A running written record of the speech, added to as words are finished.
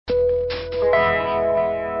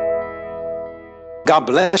God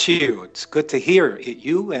bless you. It's good to hear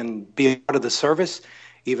you and be a part of the service,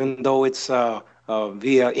 even though it's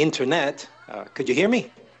via internet. Could you hear me?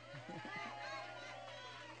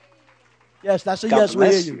 Yes, that's a God yes. We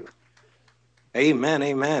hear bless you. you. Amen.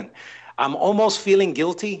 Amen. I'm almost feeling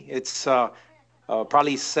guilty. It's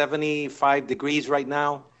probably 75 degrees right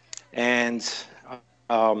now and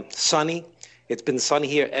sunny. It's been sunny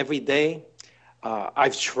here every day.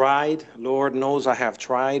 I've tried, Lord knows I have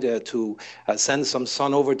tried to send some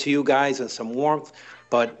sun over to you guys and some warmth,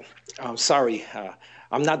 but I'm sorry,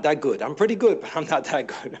 I'm not that good. I'm pretty good, but I'm not that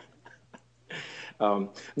good.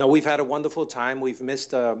 No, we've had a wonderful time. We've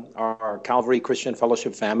missed our Calvary Christian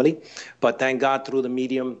Fellowship family, but thank God through the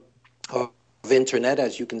medium of internet,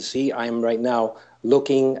 as you can see, I am right now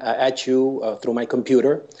looking at you through my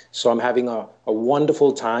computer. So I'm having a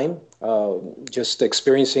wonderful time just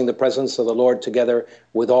experiencing the presence of the Lord together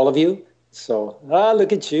with all of you. So,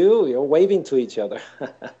 look at you. You're waving to each other.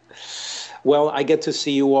 Well, I get to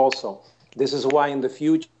see you also. This is why in the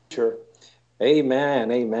future,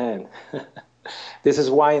 amen, amen. This is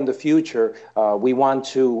why in the future we want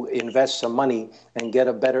to invest some money and get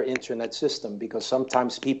a better internet system, because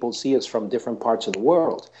sometimes people see us from different parts of the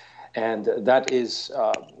world. And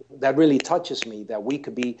that really touches me, that we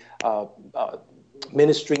could be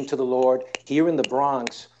ministering to the Lord here in the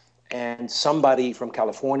Bronx, and somebody from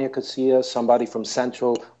California could see us, somebody from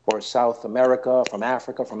Central or South America, from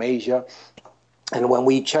Africa, from Asia. And when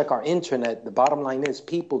we check our internet, the bottom line is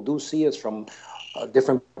people do see us from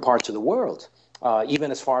different parts of the world. Even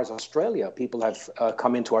as far as Australia, people have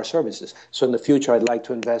come into our services. So in the future, I'd like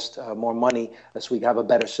to invest more money as we have a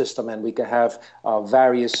better system and we can have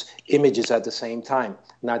various images at the same time,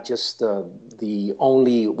 not just the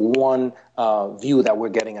only one view that we're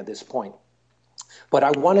getting at this point. But I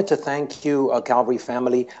wanted to thank you, Calvary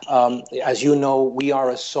family. As you know, we are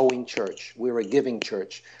a sowing church. We're a giving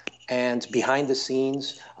church. And behind the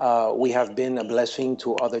scenes, we have been a blessing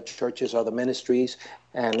to other churches, other ministries.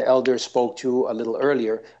 And Elder spoke to you a little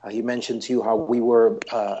earlier. He mentioned to you how we were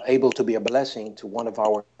able to be a blessing to one of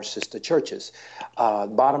our sister churches.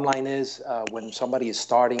 Bottom line is, when somebody is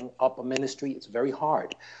starting up a ministry, it's very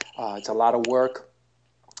hard. It's a lot of work.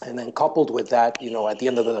 And then coupled with that, at the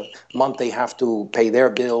end of the month, they have to pay their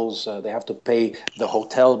bills. They have to pay the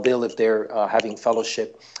hotel bill if they're having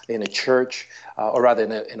fellowship in a church, or rather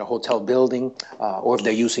in a hotel building, or if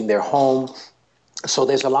they're using their home. So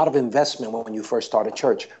there's a lot of investment when you first start a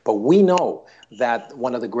church. But we know that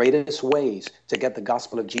one of the greatest ways to get the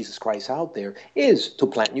gospel of Jesus Christ out there is to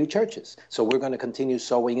plant new churches. So we're going to continue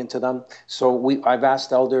sowing into them. So I've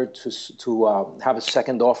asked Elder to have a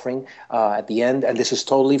second offering at the end, and this is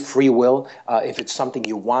totally free will. If it's something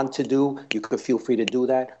you want to do, you could feel free to do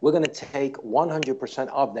that. We're going to take 100%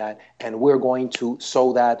 of that, and we're going to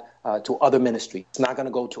sow that to other ministries. It's not going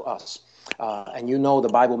to go to us. And the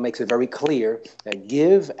Bible makes it very clear that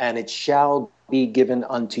give and it shall be given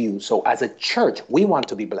unto you. So as a church, we want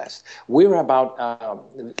to be blessed. We're about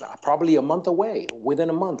probably a month away, within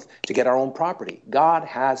a month, to get our own property. God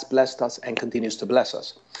has blessed us and continues to bless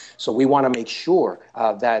us. So we want to make sure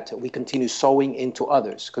that we continue sowing into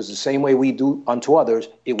others, because the same way we do unto others,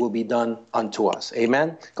 it will be done unto us.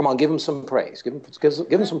 Amen? Come on, give him some praise. Give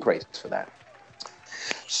him some praise for that.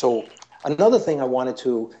 So another thing I wanted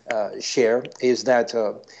to share is that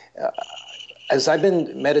as I've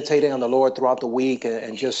been meditating on the Lord throughout the week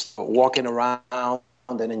and just walking around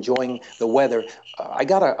and enjoying the weather, I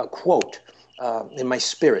got a quote in my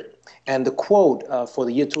spirit. And the quote for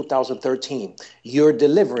the year 2013, your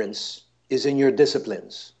deliverance is in your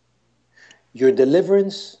disciplines. Your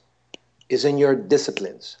deliverance is in your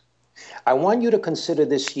disciplines. I want you to consider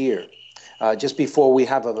this year, just before we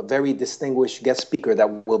have a very distinguished guest speaker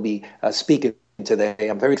that will be speaking today.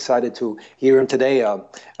 I'm very excited to hear him today.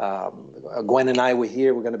 Gwen and I were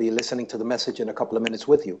here. We're going to be listening to the message in a couple of minutes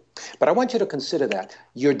with you. But I want you to consider that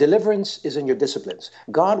your deliverance is in your disciplines.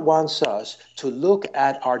 God wants us to look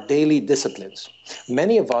at our daily disciplines.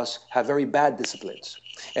 Many of us have very bad disciplines.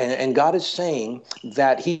 And God is saying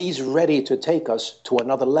that he's ready to take us to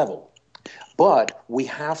another level. But we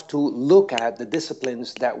have to look at the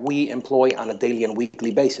disciplines that we employ on a daily and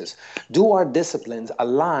weekly basis. Do our disciplines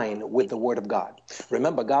align with the Word of God?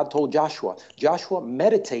 Remember, God told Joshua,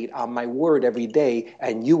 meditate on my word every day,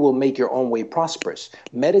 and you will make your own way prosperous.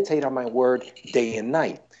 Meditate on my word day and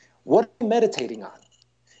night. What are you meditating on?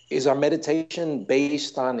 Is our meditation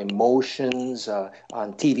based on emotions, on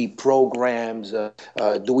TV programs?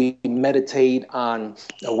 Do we meditate on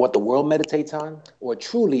what the world meditates on? Or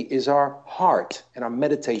truly is our heart and our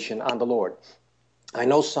meditation on the Lord? I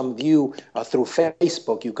know some of you through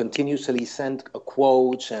Facebook, you continuously send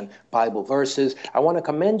quotes and Bible verses. I want to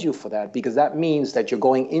commend you for that because that means that you're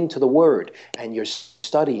going into the Word and you're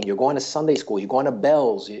studying. You're going to Sunday school. You're going to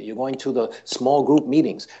Bells. You're going to the small group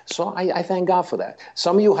meetings. So I thank God for that.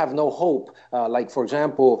 Some of you have no hope. Like, for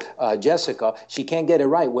example, Jessica, she can't get it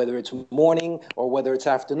right, whether it's morning or whether it's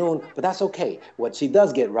afternoon, but that's okay. What she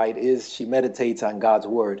does get right is she meditates on God's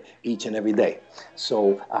Word each and every day.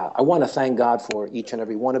 So I want to thank God for each and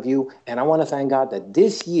every one of you. And I want to thank God that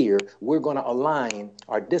this year we're going to align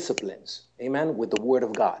our disciplines, amen, with the Word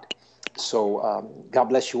of God. So God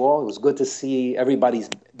bless you all. It was good to see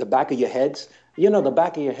the back of your heads. You know, the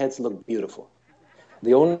back of your heads look beautiful.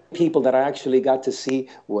 The only people that I actually got to see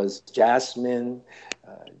was Jasmine,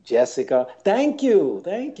 Jessica. Thank you.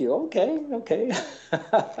 Okay.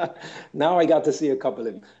 Now I got to see a couple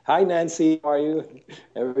of you. Hi, Nancy. How are you?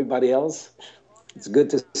 Everybody else? It's good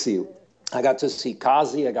to see you. I got to see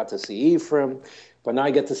Kazi. I got to see Ephraim. But now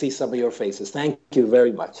I get to see some of your faces. Thank you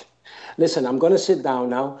very much. Listen, I'm going to sit down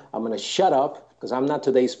now. I'm going to shut up because I'm not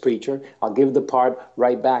today's preacher. I'll give the part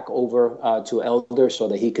right back over to Elder so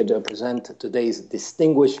that he could present today's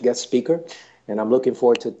distinguished guest speaker. And I'm looking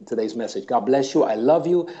forward to today's message. God bless you. I love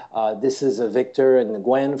you. This is Victor and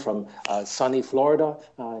Gwen from sunny Florida.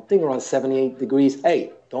 I think around 78 degrees.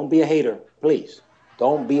 Hey, don't be a hater, please.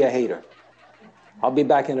 Don't be a hater. I'll be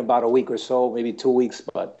back in about a week or so, maybe 2 weeks,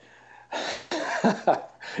 but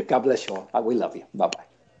God bless you all. We love you. Bye-bye.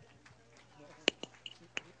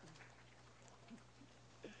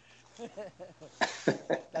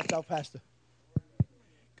 That's our pastor.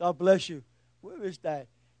 God bless you. Where is that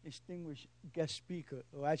distinguished guest speaker?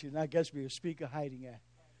 Or actually, not guest speaker, speaker hiding at?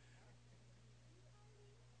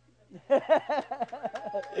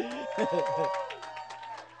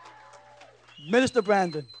 Minister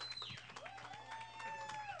Brandon.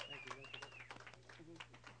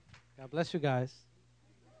 God bless you guys.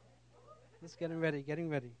 Just getting ready.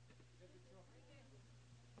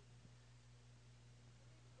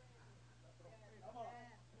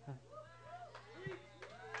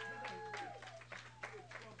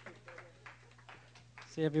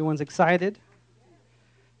 See, everyone's excited.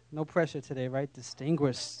 No pressure today, right?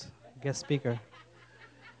 Distinguished guest speaker.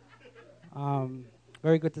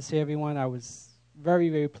 Very good to see everyone. I was very,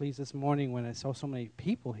 very pleased this morning when I saw so many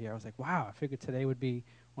people here. I was like, wow, I figured today would be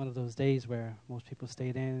one of those days where most people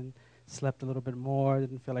stayed in, slept a little bit more,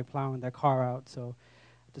 didn't feel like plowing their car out. So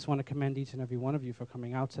I just want to commend each and every one of you for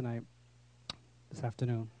coming out tonight, this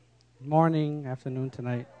afternoon. Morning, afternoon,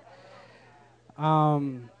 tonight.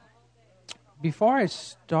 Before I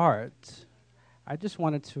start, I just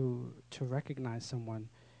wanted to recognize someone.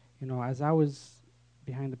 You know, as I was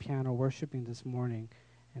behind the piano worshiping this morning,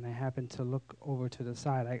 and I happened to look over to the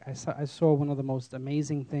side, I saw one of the most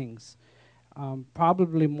amazing things,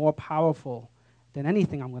 probably more powerful than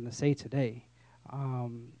anything I'm going to say today.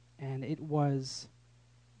 And it was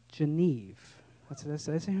Genevieve. Did I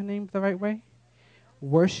say her name the right way?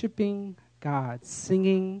 Worshiping God,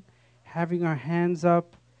 singing, having our hands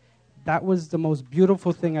up. That was the most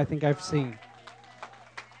beautiful thing I think I've seen.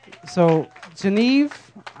 So,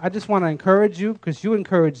 Genevieve, I just want to encourage you because you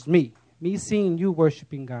encouraged me. Me seeing you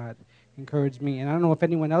worshiping God encouraged me. And I don't know if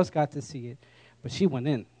anyone else got to see it, but she went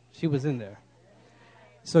in. She was in there.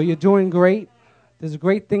 So you're doing great. There's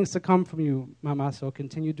great things to come from you, Mama, so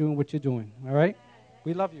continue doing what you're doing, all right?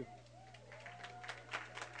 We love you.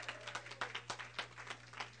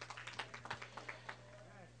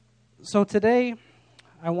 So today,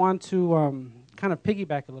 I want to kind of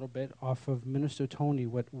piggyback a little bit off of Minister Tony,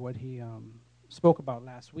 what he spoke about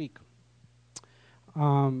last week.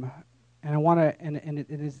 And I want to, and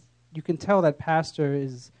it is, you can tell that Pastor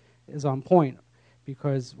is on point,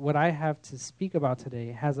 because what I have to speak about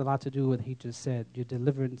today has a lot to do with what he just said. Your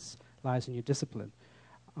deliverance lies in your discipline.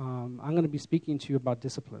 I'm going to be speaking to you about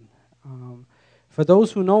discipline. For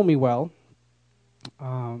those who know me well,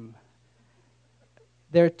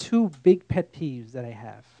 there are two big pet peeves that I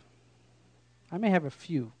have. I may have a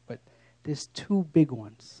few, but there's two big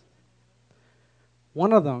ones.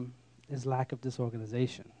 One of them is lack of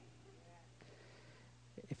disorganization.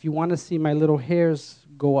 If you want to see my little hairs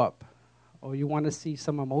go up, or you want to see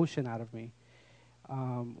some emotion out of me,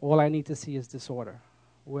 all I need to see is disorder,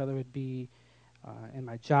 whether it be in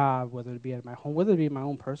my job, whether it be at my home, whether it be in my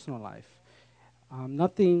own personal life.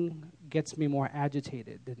 Nothing gets me more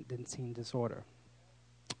agitated than seeing disorder.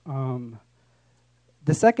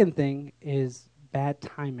 The second thing is bad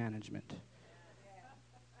time management.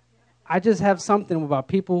 I just have something about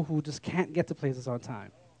people who just can't get to places on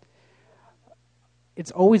time. It's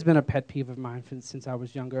always been a pet peeve of mine since I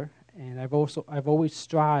was younger, and I've always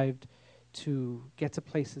strived to get to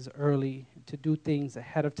places early, to do things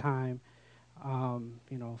ahead of time.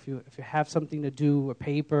 If you have something to do, a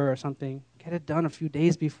paper or something, get it done a few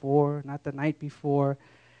days before, not the night before.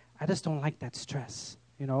 I just don't like that stress.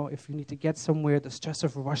 If you need to get somewhere, the stress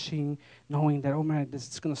of rushing, knowing that, oh man, this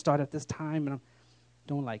is going to start at this time, and I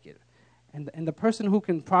don't like it. And the person who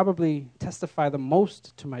can probably testify the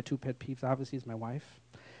most to my two pet peeves, obviously, is my wife.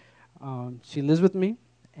 She lives with me,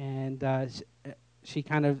 and she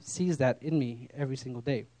kind of sees that in me every single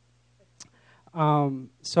day.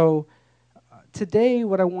 Today,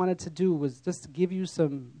 what I wanted to do was just give you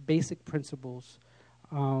some basic principles,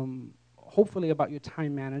 hopefully about your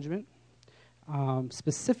time management,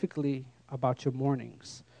 specifically about your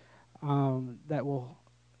mornings.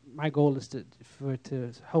 My goal is to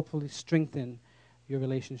hopefully strengthen your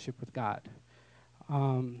relationship with God.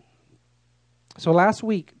 So last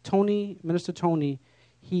week, Minister Tony,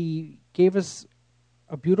 he gave us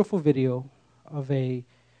a beautiful video of a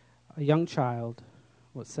young child,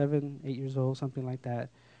 7, 8 years old, something like that,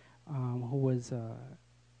 who was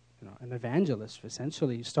an evangelist,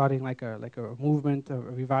 essentially, starting like a movement, a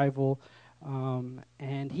revival.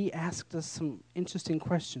 And he asked us some interesting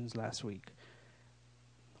questions last week.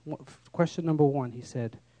 Question number 1, he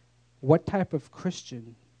said, what type of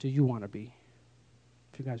Christian do you want to be?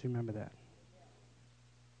 If you guys remember that.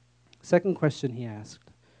 Second question he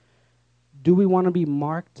asked, do we want to be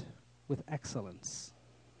marked with excellence?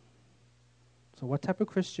 So what type of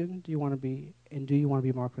Christian do you want to be, and do you want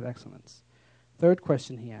to be marked with excellence? Third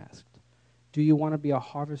question he asked, do you want to be a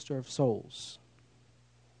harvester of souls?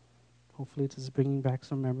 Hopefully this is bringing back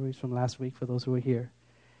some memories from last week for those who were here.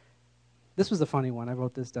 This was a funny one. I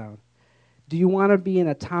wrote this down. Do you want to be an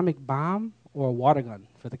atomic bomb or a water gun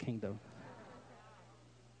for the kingdom?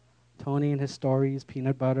 Tony and his stories,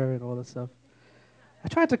 peanut butter and all this stuff. I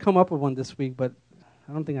tried to come up with one this week, but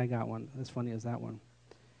I don't think I got one as funny as that one.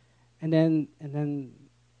 And then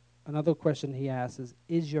another question he asks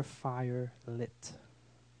is your fire lit?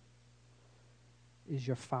 Is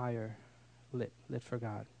your fire lit for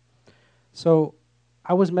God? So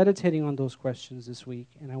I was meditating on those questions this week,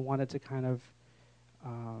 and I wanted to kind of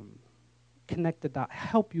connect the dots,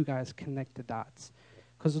 help you guys connect the dots,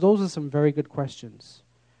 because those are some very good questions.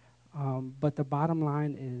 But the bottom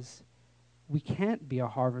line is, we can't be a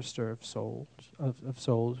harvester of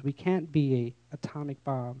souls. We can't be an atomic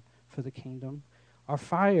bomb for the kingdom. Our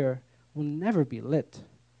fire will never be lit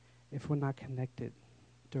if we're not connected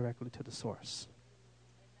directly to the source.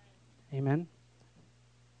 Amen?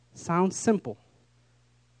 Sounds simple.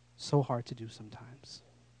 So hard to do sometimes.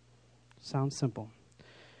 Sounds simple.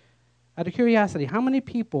 Out of curiosity, how many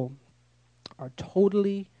people are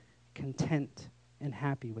totally content and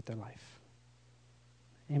happy with their life?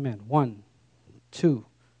 Amen. 1, 2,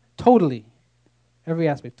 totally. Every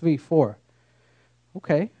aspect. 3, 4.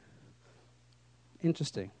 Okay.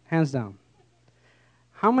 Interesting. Hands down.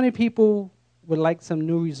 How many people would like some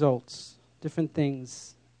new results, different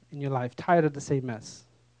things in your life, tired of the same mess?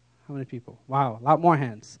 How many people? Wow, a lot more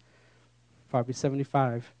hands. Probably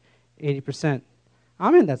 75, 80%.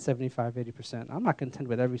 I'm in that 75, 80%. I'm not content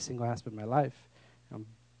with every single aspect of my life. I'm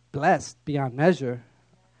blessed beyond measure.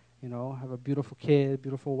 Have a beautiful kid,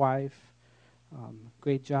 beautiful wife,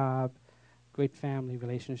 great job, great family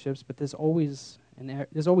relationships. But there's always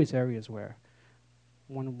areas where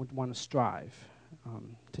one would want to strive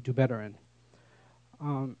to do better in.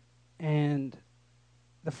 And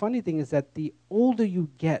the funny thing is that the older you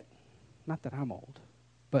get, not that I'm old,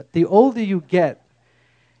 but the older you get,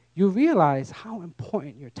 you realize how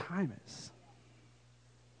important your time is.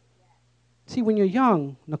 See, when you're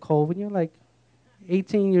young, Nicole, when you're like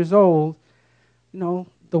 18 years old,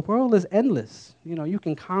 the world is endless. You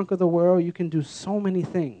can conquer the world, you can do so many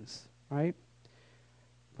things, right?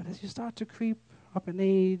 But as you start to creep up in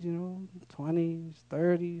age, 20s,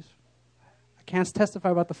 30s, I can't testify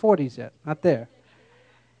about the 40s yet, not there.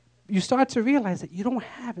 You start to realize that you don't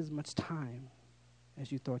have as much time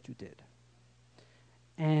as you thought you did.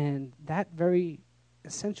 And that very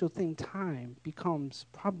essential thing, time, becomes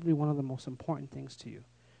probably one of the most important things to you.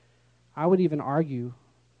 I would even argue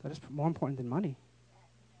that it's more important than money.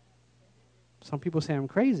 Some people say I'm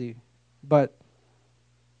crazy, but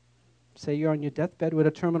say you're on your deathbed with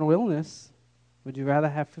a terminal illness, would you rather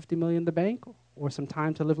have $50 million in the bank or some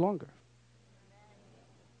time to live longer?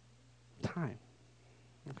 Time.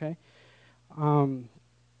 Okay? I'm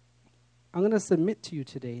going to submit to you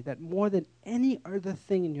today that more than any other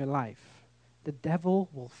thing in your life, the devil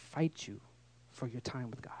will fight you for your time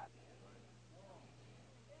with God.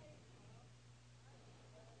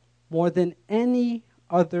 More than any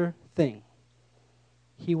other thing,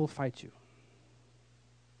 he will fight you.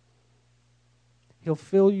 He'll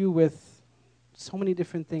fill you with so many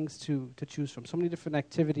different things to choose from, so many different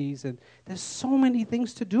activities, and there's so many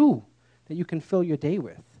things to do that you can fill your day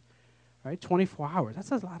with, right? 24 hours,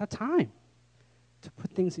 that's a lot of time to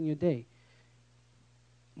put things in your day.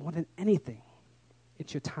 More than anything,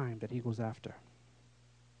 it's your time that he goes after.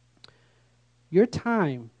 Your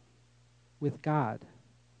time with God,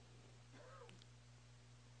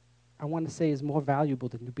 I want to say, is more valuable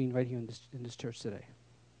than you being right here in this church today.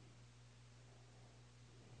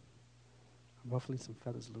 I'm ruffling some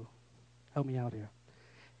feathers, Lou. Help me out here.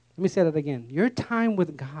 Let me say that again. Your time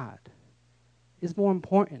with God is more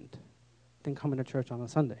important than coming to church on a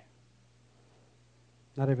Sunday.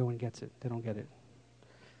 Not everyone gets it. They don't get it.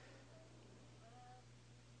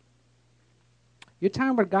 Your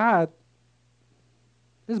time with God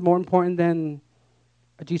is more important than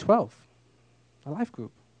a G12, a life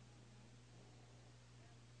group.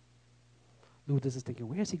 Lou is thinking,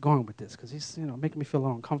 where is he going with this? Because he's, making me feel a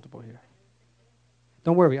little uncomfortable here.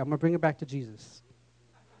 Don't worry, I'm going to bring it back to Jesus.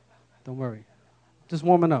 Don't worry. Just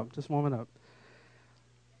warming up.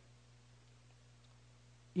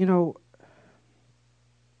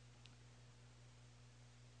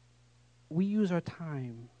 We use our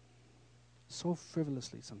time so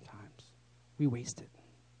frivolously sometimes. We waste it.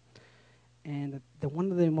 And one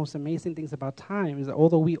of the most amazing things about time is that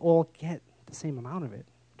although we all get the same amount of it,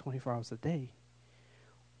 24 hours a day,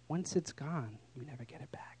 once it's gone, you never get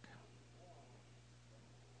it back.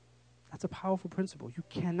 That's a powerful principle. You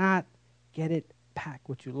cannot get it back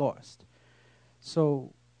what you lost.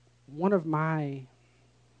 So one of my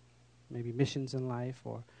maybe missions in life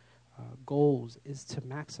or goals is to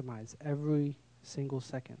maximize every single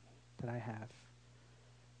second that I have.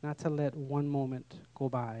 Not to let one moment go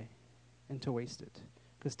by and to waste it.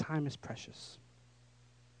 Because time is precious.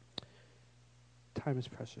 Time is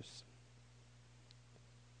precious.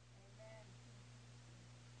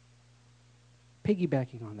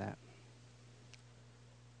 Piggybacking on that,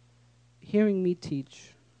 hearing me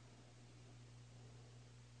teach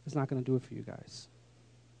is not going to do it for you guys.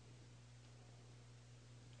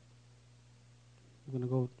 We're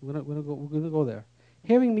gonna go there.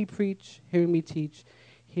 Hearing me preach, hearing me teach,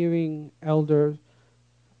 hearing elders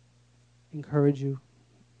encourage you,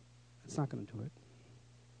 it's not going to do it.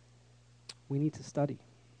 We need to study.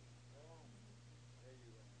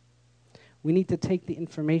 We need to take the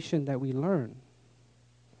information that we learn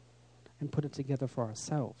and put it together for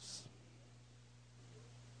ourselves.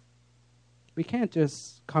 We can't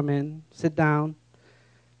just come in, sit down,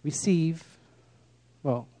 receive,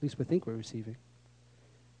 well, at least we think we're receiving,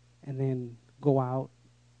 and then go out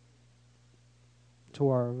to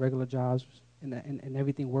our regular jobs and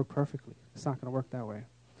everything work perfectly. It's not going to work that way.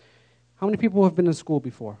 How many people have been in school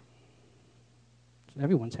before?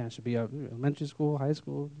 Everyone's hand should be up. Elementary school, high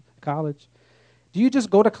school, college. Do you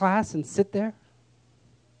just go to class and sit there?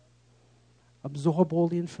 Absorb all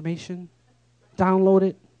the information? Download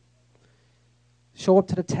it? Show up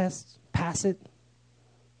to the test? Pass it?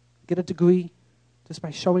 Get a degree just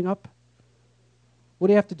by showing up? What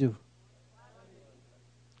do you have to do?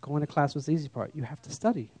 Going to class was the easy part. You have to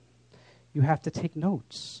study. You have to take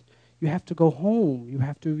notes. You have to go home. You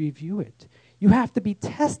have to review it. You have to be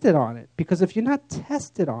tested on it. Because if you're not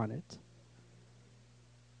tested on it,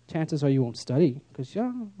 chances are you won't study. Because,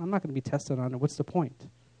 I'm not going to be tested on it. What's the point?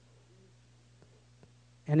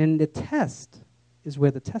 And in the test is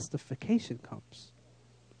where the testification comes.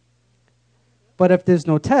 But if there's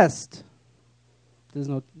no test, there's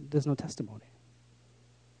no testimony.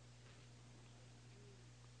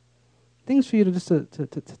 Things for you to just to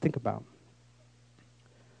think about.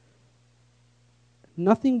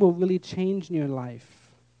 Nothing will really change in your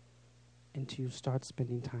life until you start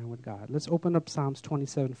spending time with God. Let's open up Psalms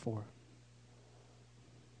 27:4.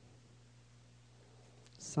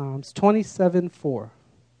 Psalms 27:4.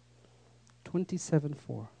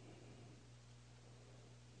 27:4.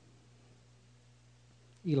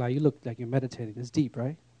 Eli, you look like you're meditating. It's deep,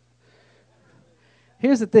 right?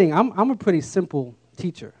 Here's the thing. I'm a pretty simple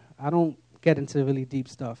teacher. I don't get into really deep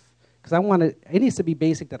stuff because it needs to be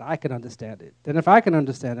basic that I can understand it. Then if I can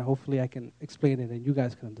understand it, hopefully I can explain it and you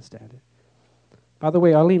guys can understand it. By the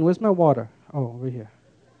way, Arlene, where's my water? Oh, over here.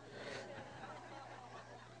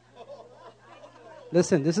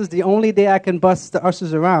 Listen, this is the only day I can bust the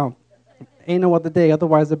ushers around. Ain't no other day,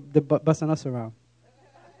 otherwise they're busting us around.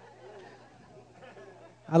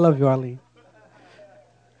 I love you, Arlene.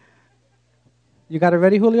 You got it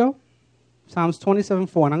ready, Julio? Psalms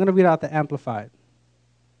 27:4, and I'm going to read out the Amplified.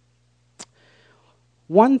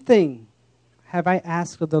 One thing have I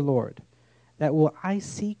asked of the Lord, that will I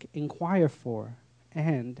seek, inquire for,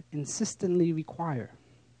 and insistently require,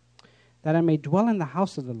 that I may dwell in the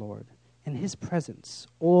house of the Lord, in his presence,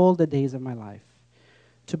 all the days of my life,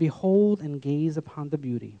 to behold and gaze upon the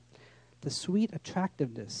beauty, the sweet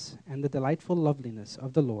attractiveness, and the delightful loveliness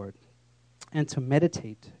of the Lord, and to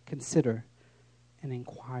meditate, consider, and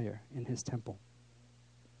inquire in his temple.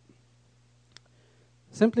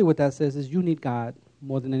 Simply what that says is you need God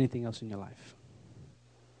more than anything else in your life.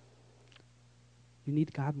 You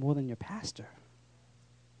need God more than your pastor.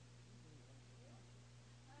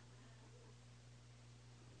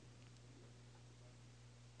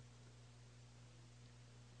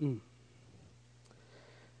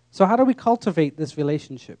 So how do we cultivate this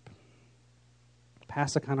relationship?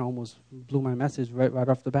 Pastor kind of almost blew my message right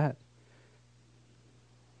off the bat.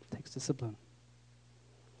 It takes discipline.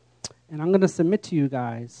 And I'm going to submit to you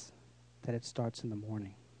guys that it starts in the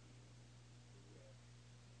morning.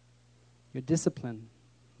 Your discipline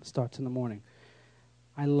starts in the morning.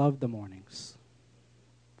 I love the mornings.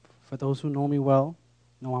 For those who know me well,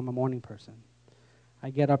 know I'm a morning person. I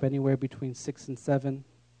get up anywhere between 6 and 7.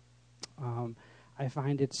 I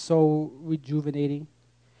find it so rejuvenating,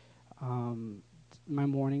 my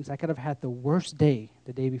mornings. I could have had the worst day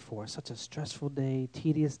the day before, such a stressful day,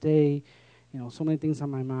 tedious day, so many things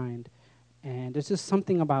on my mind. And there's just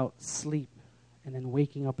something about sleep and then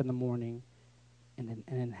waking up in the morning and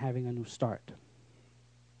then having a new start.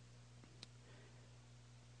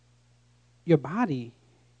 Your body,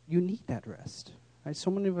 you need that rest. Right?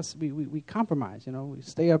 So many of us, we compromise, we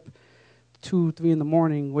stay up 2, 3 in the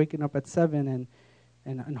morning, waking up at 7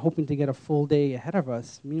 and hoping to get a full day ahead of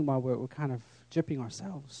us. Meanwhile, we're kind of gypping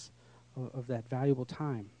ourselves of that valuable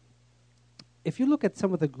time. If you look at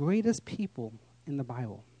some of the greatest people in the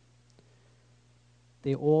Bible,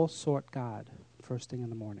 they all sought God first thing in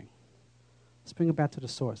the morning. Let's bring it back to the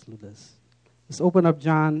source, Liz. Let's open up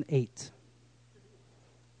John 8.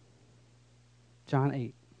 John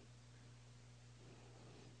 8.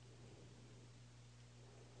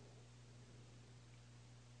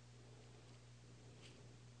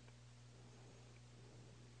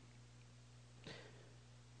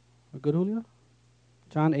 We're good, Julio?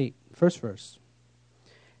 John 8, first verse.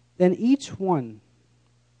 Then each one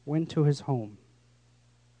went to his home,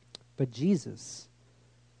 but Jesus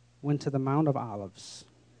went to the Mount of Olives.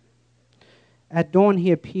 At dawn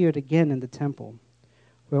he appeared again in the temple,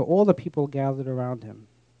 where all the people gathered around him,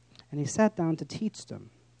 and he sat down to teach them.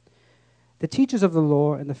 The teachers of the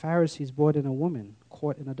law and the Pharisees brought in a woman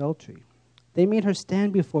caught in adultery. They made her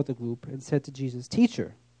stand before the group and said to Jesus,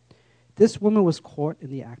 "Teacher, this woman was caught in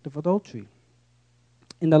the act of adultery.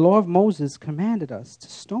 And the law of Moses commanded us to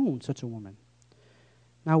stone such a woman.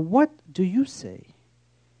 Now what do you say?"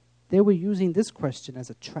 They were using this question as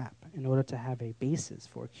a trap in order to have a basis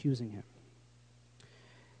for accusing him.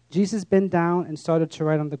 Jesus bent down and started to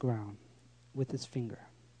write on the ground with his finger.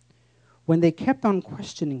 When they kept on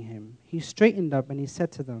questioning him, he straightened up and he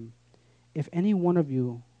said to them, "If any one of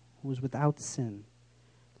you who is without sin,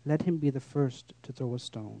 let him be the first to throw a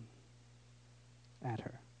stone at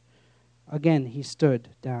her." Again, he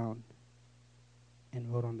stood down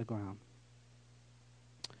and wrote on the ground.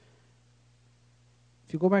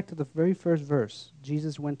 If you go back to the very first verse,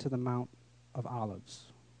 Jesus went to the Mount of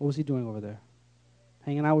Olives. What was he doing over there?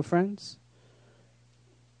 Hanging out with friends?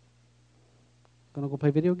 Gonna go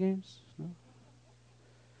play video games? No?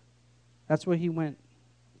 That's where he went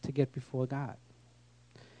to get before God.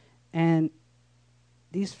 And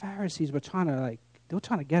these Pharisees were trying to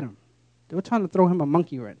get him. They were trying to throw him a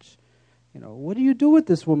monkey wrench. What do you do with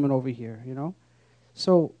this woman over here,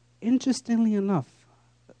 So, interestingly enough,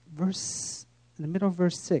 in the middle of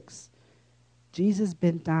verse 6, Jesus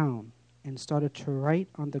bent down and started to write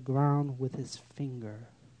on the ground with his finger.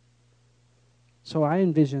 So I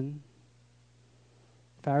envision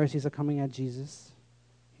Pharisees are coming at Jesus.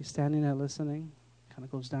 He's standing there listening, kind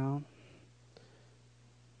of goes down,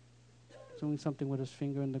 doing something with his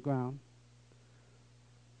finger in the ground.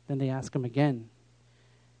 Then they ask him again,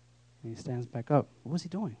 and he stands back up. What was he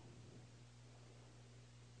doing?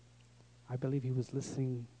 I believe he was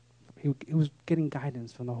listening. He was getting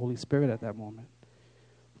guidance from the Holy Spirit at that moment,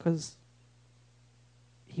 because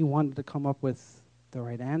he wanted to come up with the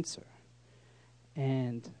right answer.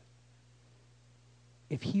 And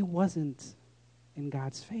if he wasn't in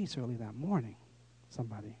God's face early that morning,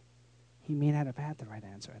 he may not have had the right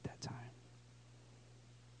answer at that time.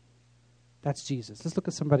 That's Jesus. Let's look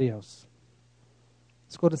at somebody else.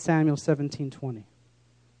 Let's go to Samuel 17:20.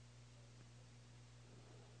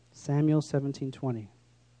 Samuel 17:20.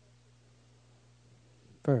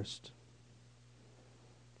 First.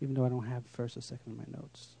 Even though I don't have first or second in my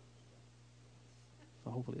notes. So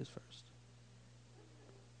hopefully it's first.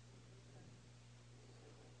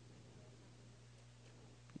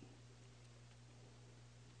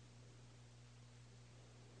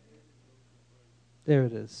 There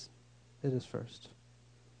it is. It is first.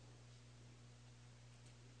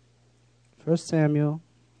 1 Samuel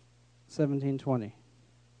 17:20.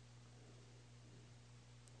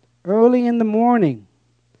 Early in the morning,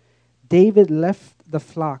 David left the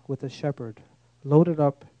flock with a shepherd, loaded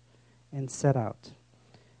up, and set out,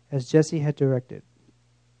 as Jesse had directed.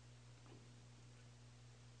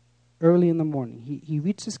 Early in the morning. He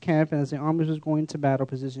reached his camp, and as the army was going to battle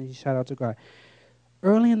position, he shouted out to God.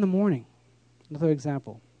 Early in the morning. Another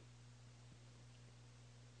example.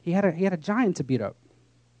 He had a giant to beat up.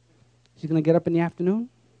 Is he going to get up in the afternoon?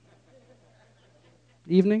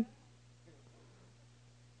 Evening?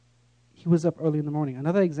 He was up early in the morning.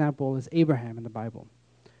 Another example is Abraham in the Bible,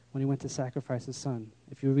 when he went to sacrifice his son.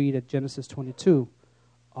 If you read at Genesis 22,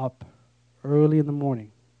 up early in the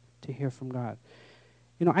morning to hear from God.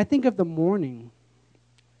 You know, I think of the morning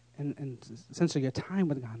and essentially your time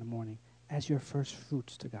with God in the morning as your first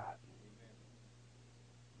fruits to God.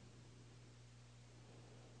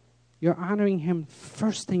 You're honoring him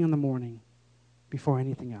first thing in the morning before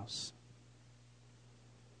anything else.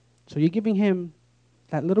 So you're giving him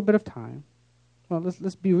that little bit of time. Well,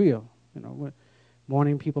 let's be real. You know,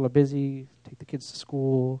 morning people are busy, take the kids to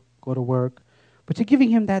school, go to work. But you're giving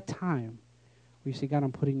him that time where you say, God,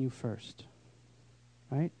 I'm putting you first.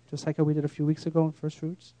 Right? Just like how we did a few weeks ago in First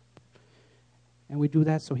Fruits. And we do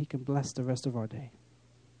that so he can bless the rest of our day.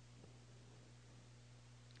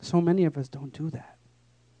 So many of us don't do that.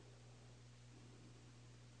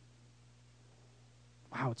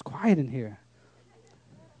 Wow, it's quiet in here.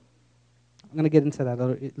 I'm going to get into that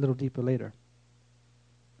a little deeper later.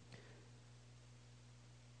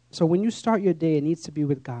 So when you start your day, it needs to be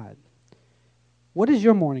with God. What is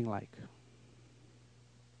your morning like?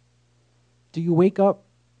 Do you wake up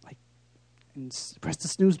and press the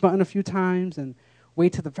snooze button a few times and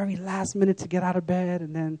wait till the very last minute to get out of bed,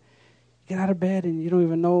 and then you get out of bed and you don't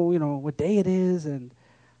even know, what day it is, and,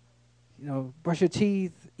 brush your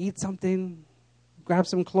teeth, eat something, grab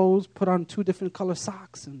some clothes, put on 2 different color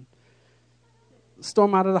socks, and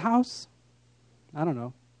storm out of the house? I don't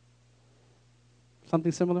know.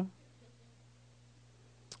 Something similar?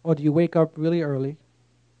 Or do you wake up really early?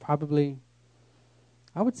 Probably,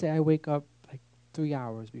 I would say I wake up 3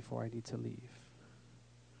 hours before I need to leave.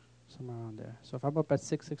 Somewhere around there. So if I'm up at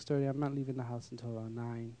 6:30, I'm not leaving the house until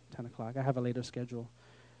 9, 10 o'clock. I have a later schedule.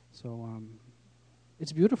 So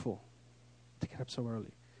it's beautiful to get up so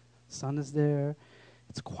early. Sun is there.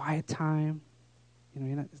 It's quiet time.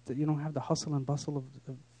 You don't have the hustle and bustle of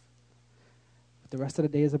what the rest of the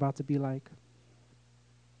day is about to be like.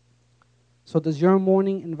 So does your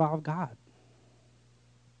morning involve God?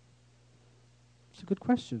 It's a good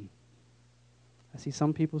question. I see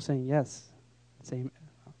some people saying yes.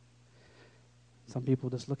 Some people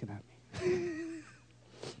just looking at me.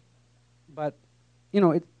 But,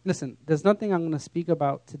 listen, there's nothing I'm going to speak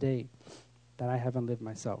about today that I haven't lived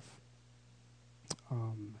myself.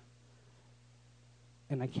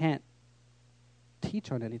 And I can't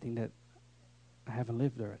teach on anything that I haven't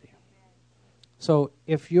lived already. So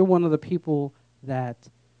if you're one of the people that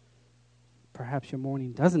perhaps your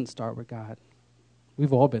morning doesn't start with God,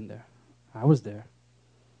 we've all been there. I was there,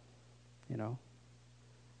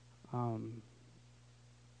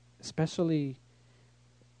 especially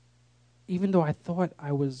even though I thought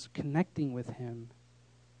I was connecting with him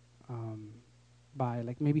by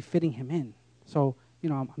maybe fitting him in. So,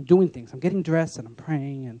 I'm doing things. I'm getting dressed and I'm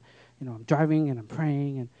praying, and, I'm driving and I'm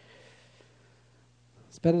praying, and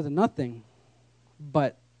it's better than nothing.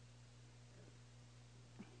 But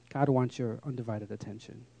God wants your undivided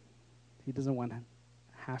attention. He doesn't want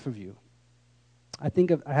half of you. I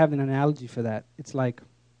have an analogy for that. It's 2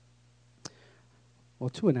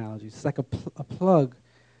 analogies. It's like a plug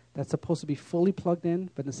that's supposed to be fully plugged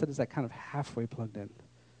in, but instead it's kind of halfway plugged in.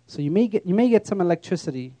 So you may get some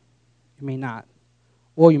electricity, you may not,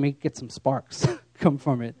 or you may get some sparks come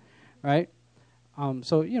from it, right?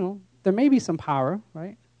 So there may be some power,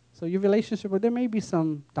 right? So your relationship, there may be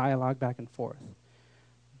some dialogue back and forth,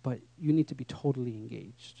 but you need to be totally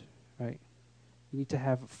engaged, right? You need to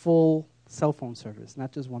have full cell phone service,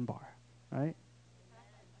 not just 1 bar, right?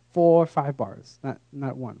 4 or 5 bars,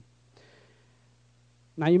 not 1.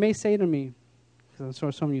 Now you may say to me, because I'm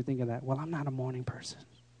sure some of you think of that, well, I'm not a morning person.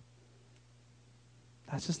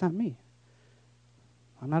 That's just not me.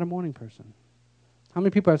 I'm not a morning person. How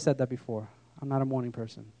many people have said that before? I'm not a morning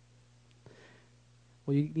person.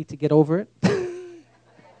 Well, you need to get over it.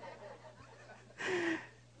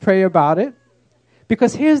 Pray about it.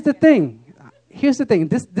 Because here's the thing.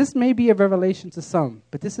 This may be a revelation to some,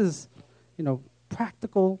 but this is,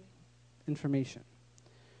 practical information.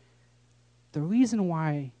 The reason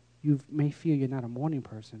why you may feel you're not a morning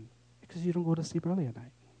person because you don't go to sleep early at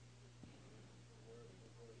night.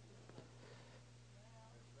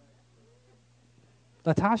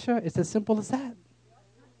 Latasha, it's as simple as that.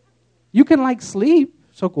 You can like sleep,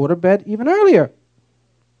 so go to bed even earlier.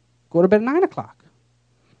 Go to bed at 9 o'clock.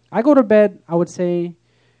 I go to bed, I would say,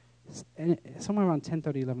 somewhere around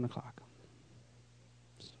 10:30, 11 o'clock.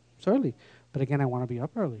 It's early. But again, I want to be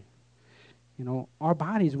up early. You know, our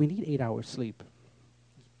bodies, we need 8 hours sleep.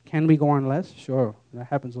 Can we go on less? Sure. That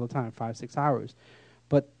happens all the time, 5, 6 hours.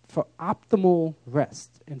 But for optimal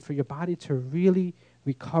rest and for your body to really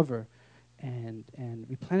recover and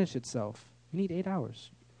replenish itself, you need 8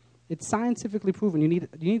 hours. It's scientifically proven. You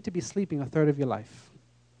need to be sleeping a third of your life.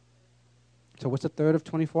 So what's a third of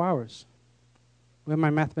 24 hours? Where are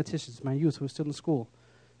my mathematicians, my youth who are still in school?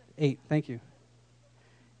 8, thank you.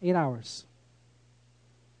 8 hours.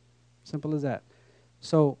 Simple as that.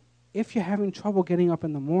 So if you're having trouble getting up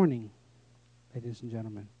in the morning, ladies and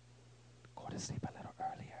gentlemen, go to sleep a little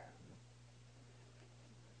earlier.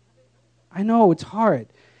 I know, it's hard.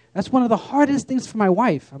 That's one of the hardest things for my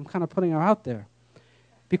wife. I'm kind of putting her out there.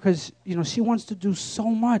 Because, you know, she wants to do so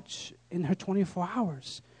much in her 24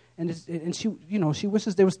 hours. And she, you know, she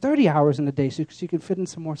wishes there was 30 hours in the day so she could fit in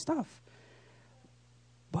some more stuff.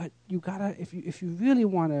 But you gotta, if you really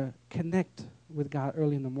want to connect with God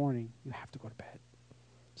early in the morning, you have to go to bed.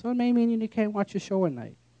 So it may mean you can't watch your show at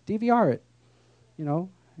night. DVR it. You know,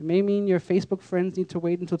 it may mean your Facebook friends need to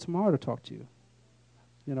wait until tomorrow to talk to you.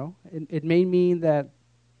 You know, it may mean that,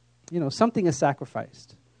 you know, something is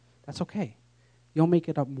sacrificed. That's okay. You'll make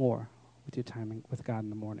it up more with your timing with God in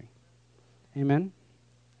the morning. Amen?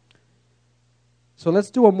 So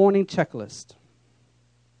let's do a morning checklist.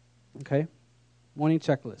 Okay? Morning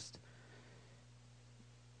checklist.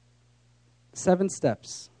 7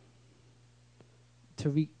 steps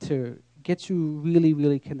to get you really,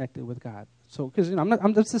 really connected with God. So, because you know, I'm not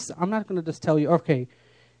going to just tell you, okay,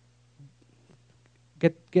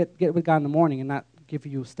 get with God in the morning and not give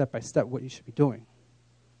you step by step what you should be doing,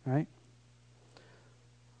 right?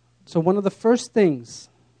 So one of the first things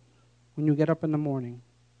when you get up in the morning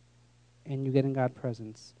and you get in God's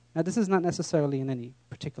presence. Now, this is not necessarily in any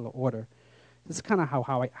particular order. This is kind of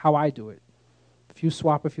how I do it. If you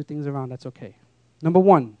swap a few things around, that's okay. Number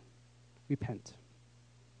 1, repent.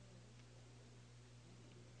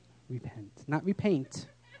 Repent. Not repaint.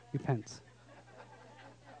 Repent.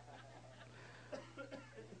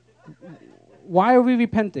 Why are we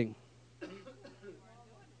repenting?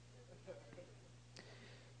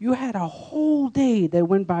 You had a whole day that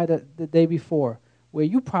went by the day before where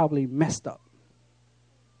you probably messed up.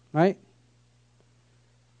 Right?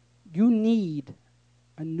 You need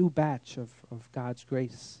a new batch of God's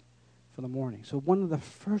grace for the morning. So one of the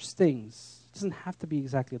first things, it doesn't have to be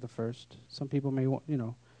exactly the first. Some people may want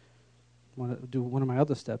to do one of my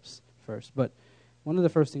other steps first. But one of the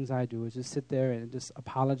first things I do is just sit there and just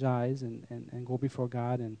apologize and go before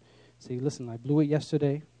God and say, listen, I blew it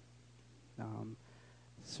yesterday.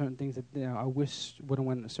 Certain things that I wish would have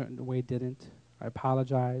went a certain way didn't. I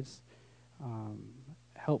apologize.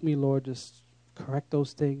 Help me, Lord, just correct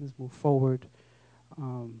those things, move forward.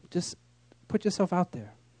 Just put yourself out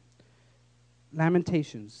there.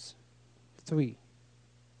 Lamentations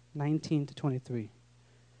 3:19-23.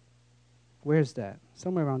 Where's that?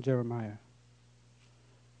 Somewhere around Jeremiah.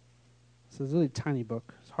 It's a really tiny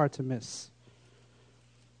book. It's hard to miss.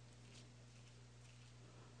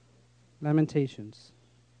 Lamentations.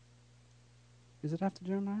 Is it after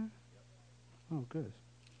Jeremiah? Oh, good.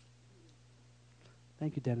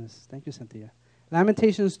 Thank you, Dennis. Thank you, Cynthia.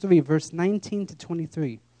 Lamentations 3, verse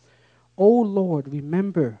 19-23. O Lord,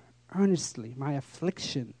 remember earnestly my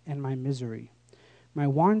affliction and my misery, my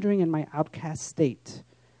wandering and my outcast state,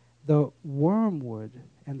 the wormwood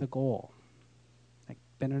and the gall, like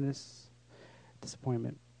bitterness,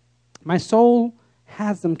 disappointment. My soul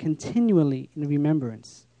has them continually in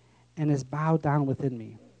remembrance and is bowed down within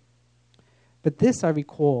me. But this I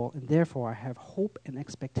recall, and therefore I have hope and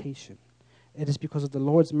expectation. It is because of the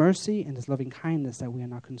Lord's mercy and his loving kindness that we are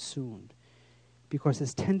not consumed, because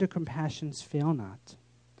his tender compassions fail not.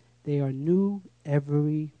 They are new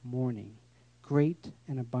every morning. Great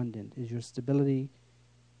and abundant is your stability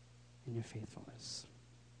and your faithfulness.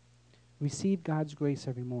 Receive God's grace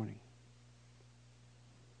every morning.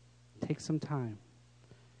 Take some time.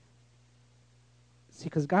 See,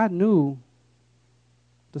 because God knew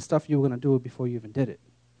the stuff you were going to do before you even did it.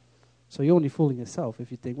 So you're only fooling yourself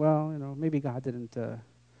if you think, well, maybe God didn't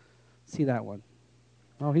see that one.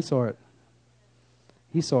 No, he saw it.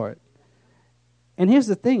 He saw it. And here's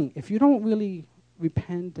the thing. If you don't really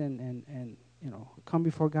repent and come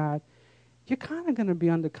before God, you're kind of going to be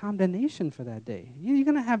under condemnation for that day. You're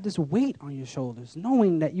going to have this weight on your shoulders,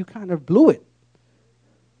 knowing that you kind of blew it.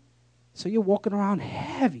 So you're walking around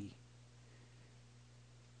heavy.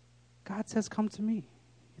 God says, come to me.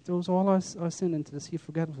 He throws all our sin into the sea of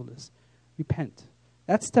forgetfulness. Repent.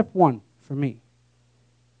 That's step one for me.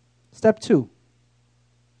 Step two,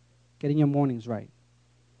 getting your mornings right.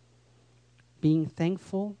 Being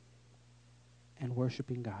thankful and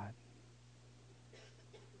worshiping God.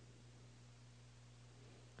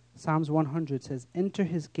 Psalms 100 says, enter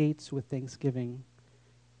his gates with thanksgiving,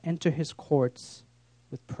 enter his courts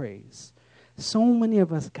with praise. So many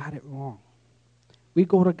of us got it wrong. We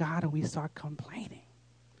go to God and we start complaining.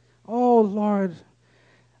 Oh, Lord,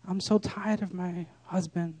 I'm so tired of my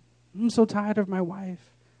husband. I'm so tired of my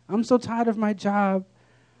wife. I'm so tired of my job.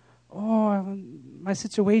 Oh, my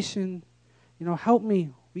situation. Help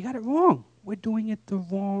me. We got it wrong. We're doing it the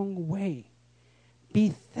wrong way. Be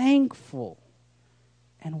thankful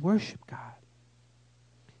and worship God.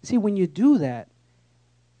 See, when you do that,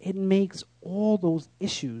 it makes all those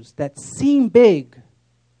issues that seem big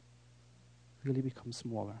really become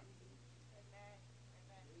smaller.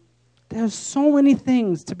 There's so many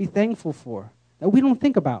things to be thankful for that we don't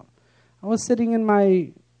think about. I was sitting in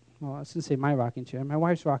I shouldn't say my rocking chair, my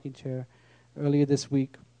wife's rocking chair earlier this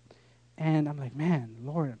week, and I'm like, man,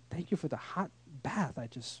 Lord, thank you for the hot bath I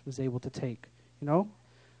just was able to take.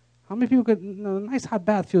 How many people a nice hot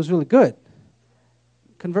bath feels really good.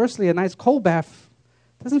 Conversely, a nice cold bath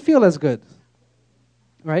doesn't feel as good,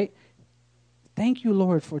 right? Thank you,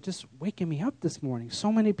 Lord, for just waking me up this morning.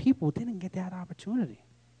 So many people didn't get that opportunity.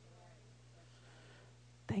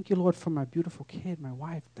 Thank you, Lord, for my beautiful kid, my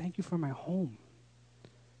wife. Thank you for my home.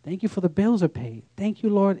 Thank you for the bills are paid. Thank you,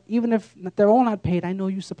 Lord. Even if they're all not paid, I know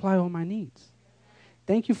you supply all my needs.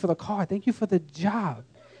 Thank you for the car. Thank you for the job.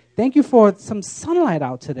 Thank you for some sunlight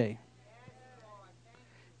out today.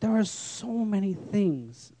 There are so many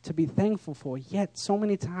things to be thankful for, yet so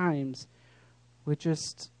many times we're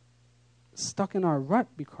just stuck in our rut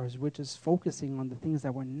because we're just focusing on the things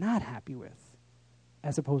that we're not happy with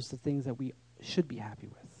as opposed to things that we should be happy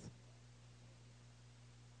with.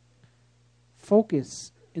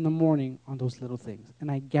 Focus in the morning on those little things, and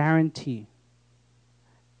I guarantee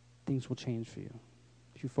things will change for you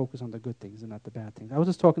if you focus on the good things and not the bad things. I was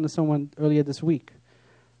just talking to someone earlier this week.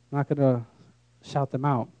 I'm not going to shout them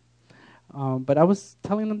out. But I was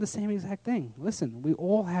telling them the same exact thing. Listen, we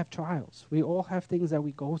all have trials. We all have things that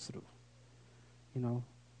we go through. No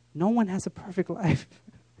one has a perfect life.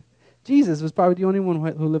 Jesus was probably the only one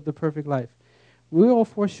who lived a perfect life. We all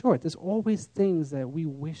fall short. There's always things that we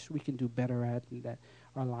wish we can do better at and that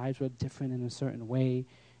our lives were different in a certain way.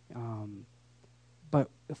 But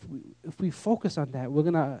if we focus on that,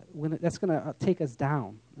 that's gonna take us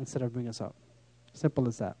down instead of bring us up. Simple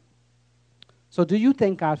as that. So do you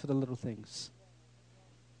thank God for the little things?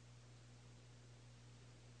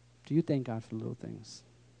 Do you thank God for the little things?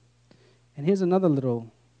 And here's another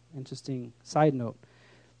little interesting side note.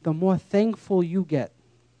 The more thankful you get,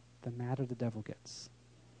 the madder the devil gets.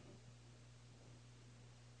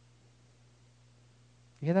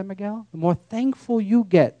 You hear that, Miguel? The more thankful you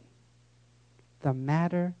get, the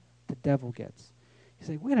madder the devil gets. You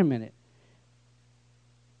say, wait a minute.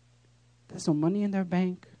 There's no money in their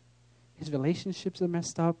bank. His relationships are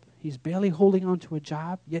messed up. He's barely holding on to a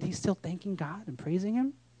job, yet he's still thanking God and praising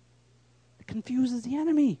him. It confuses the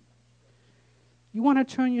enemy. You want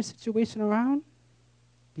to turn your situation around?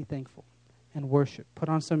 Be thankful and worship. Put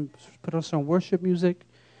on some worship music.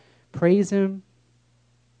 Praise him.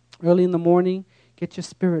 Early in the morning, get your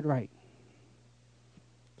spirit right.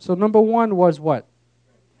 So number 1 was what?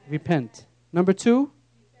 Repent. Number 2?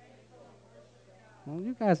 Well,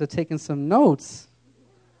 you guys are taking some notes.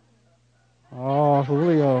 Oh,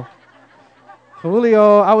 Julio.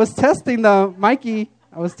 Julio, I was testing them. Mikey,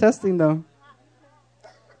 I was testing them.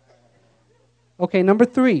 Okay, number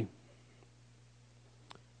 3.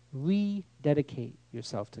 Rededicate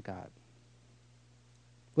yourself to God.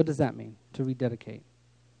 What does that mean, to rededicate?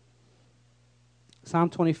 Psalm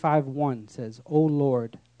 25:1 says, O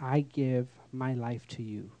Lord, I give my life to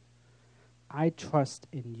you. I trust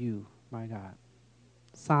in you, my God.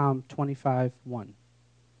 Psalm 25:1.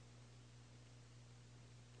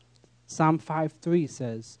 Psalm 5:3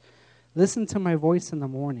 says, listen to my voice in the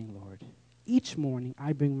morning, Lord. Each morning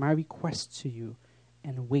I bring my requests to you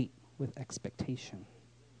and wait with expectation.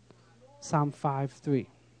 Psalm 5:3.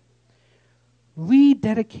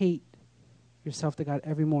 Rededicate yourself to God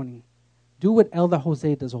every morning. Do what Elder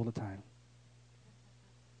Jose does all the time.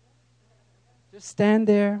 Just stand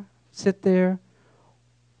there, sit there,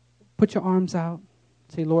 put your arms out,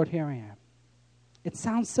 say, Lord, here I am. It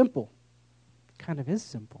sounds simple, kind of is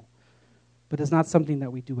simple. But it's not something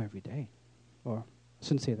that we do every day. Or, I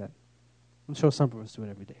shouldn't say that. I'm sure some of us do it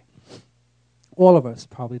every day. All of us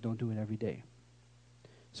probably don't do it every day.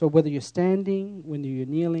 So whether you're standing, whether you're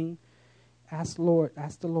kneeling, ask the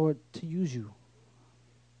Lord to use you.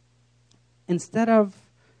 Instead of,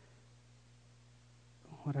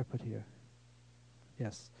 what did I put here?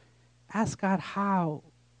 Yes. Ask God how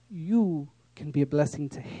you can be a blessing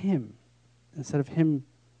to Him instead of Him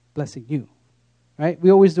blessing you. Right?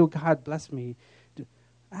 We always do, God bless me.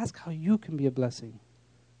 Ask how you can be a blessing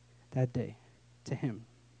that day to Him.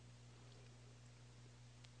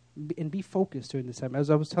 And be focused during this time. As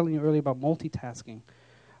I was telling you earlier about multitasking,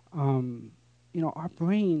 our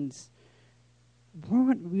brains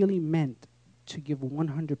weren't really meant to give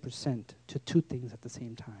 100% to two things at the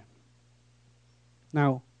same time.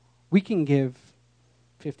 Now, we can give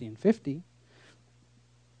 50 and 50,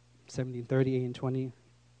 70 and 30, 80 and 20,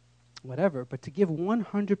 whatever, but to give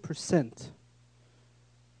 100%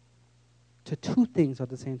 to two things at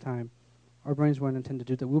the same time, our brains weren't intended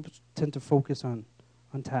to do that. We tend to focus on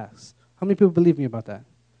tasks. How many people believe me about that?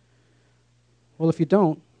 Well, if you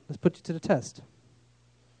don't, let's put you to the test.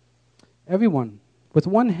 Everyone, with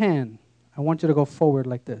one hand, I want you to go forward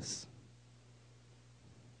like this.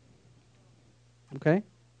 Okay?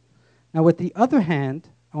 Now, with the other hand,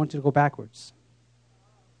 I want you to go backwards.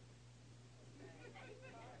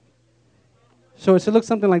 So it should look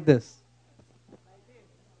something like this.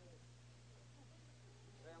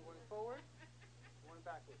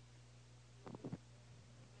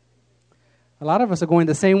 A lot of us are going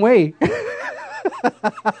the same way.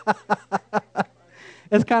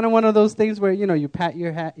 It's kind of one of those things where, you pat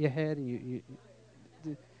your head, and you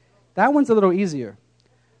that one's a little easier.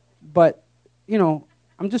 But,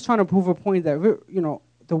 I'm just trying to prove a point that,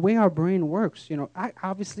 the way our brain works,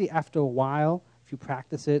 obviously after a while, if you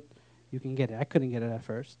practice it, you can get it. I couldn't get it at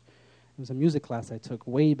first. It was a music class I took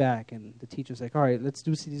way back, and the teacher's like, all right, let's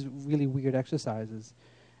do these really weird exercises.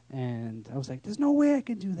 And I was like, there's no way I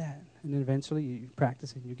can do that. And then eventually you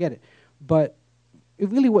practice it and you get it. But it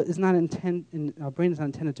really is not our brain is not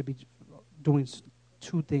intended to be doing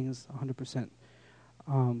two things 100%.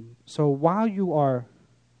 So while you are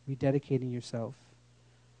rededicating yourself,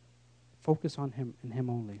 focus on Him and Him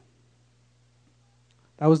only.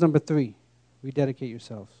 That was number 3, rededicate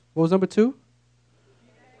yourself. What was number 2?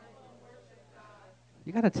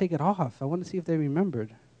 You got to take it off. I want to see if they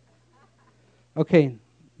remembered. Okay.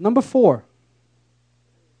 Number 4,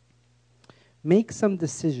 make some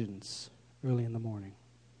decisions early in the morning.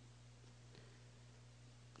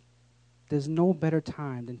 There's no better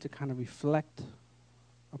time than to kind of reflect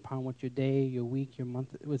upon what your day, your week, your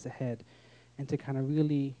month was ahead, and to kind of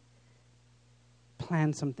really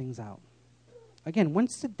plan some things out. Again,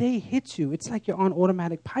 once the day hits you, it's like you're on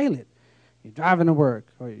automatic pilot. You're driving to work,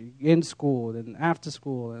 or you're in school, and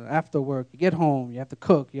after work, you get home, you have to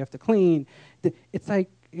cook, you have to clean. It's like,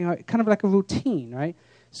 kind of like a routine, right?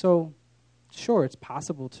 So, sure, it's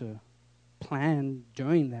possible to plan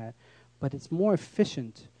during that, but it's more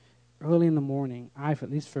efficient early in the morning, at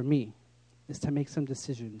least for me, is to make some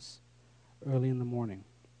decisions early in the morning.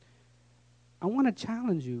 I want to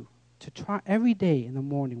challenge you to try every day in the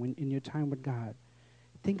morning, when in your time with God,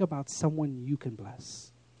 think about someone you can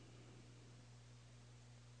bless.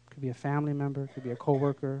 Could be a family member, could be a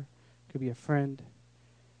coworker, could be a friend.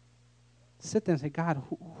 Sit there and say, God,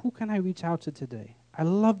 who can I reach out to today? I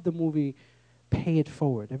love the movie Pay It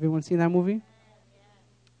Forward. Everyone seen that movie?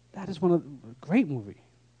 That is a great movie.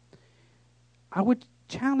 I would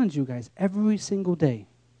challenge you guys every single day,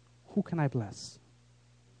 who can I bless?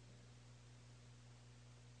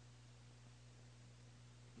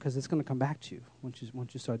 Because it's going to come back to you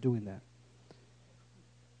once you start doing that.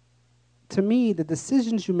 To me, the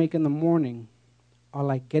decisions you make in the morning are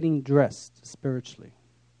like getting dressed spiritually.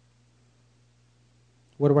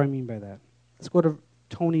 What do I mean by that? Let's go to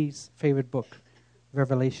Tony's favorite book,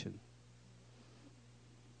 Revelation.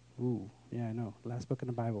 Ooh, yeah, I know. Last book in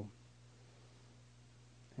the Bible.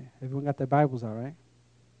 Yeah, everyone got their Bibles all right?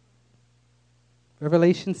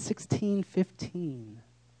 Revelation 16:15.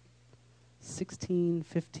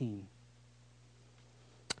 16:15.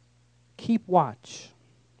 Keep watch.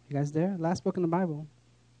 You guys there? Last book in the Bible.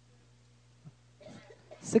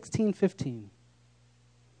 16:15.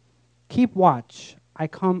 Keep watch. I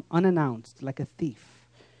come unannounced like a thief.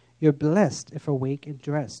 You're blessed if awake and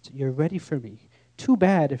dressed. You're ready for me. Too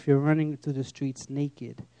bad if you're running through the streets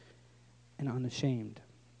naked and unashamed.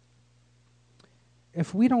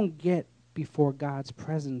 If we don't get before God's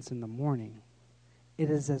presence in the morning, it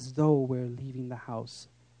is as though we're leaving the house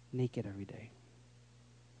naked every day.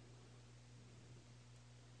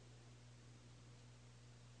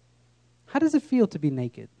 How does it feel to be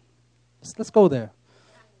naked? Let's go there.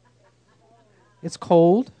 It's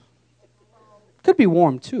cold. Could be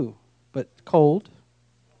warm too, but cold.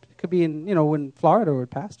 It could be in Florida or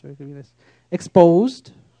Pastor. It could be this.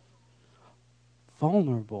 Exposed.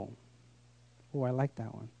 Vulnerable. Oh, I like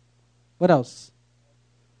that one. What else?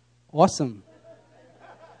 Awesome.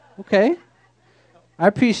 Okay. I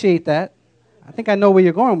appreciate that. I think I know where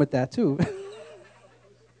you're going with that too.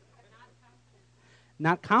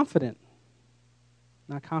 Not confident.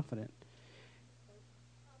 Not confident.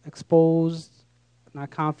 Exposed, not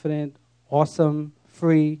confident, awesome,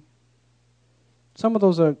 free. Some of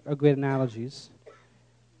those are great analogies.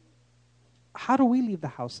 How do we leave the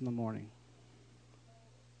house in the morning?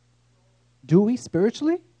 Do we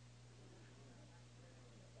spiritually?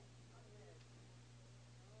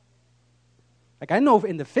 Like I know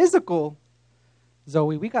in the physical,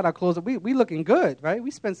 Zoe, we got our clothes, we looking good, right?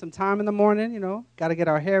 We spend some time in the morning, got to get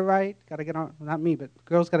our hair right, got to get our, not me, but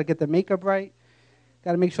girls got to get their makeup right,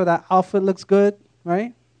 got to make sure that outfit looks good,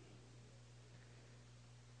 right?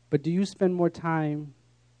 But do you spend more time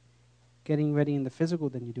getting ready in the physical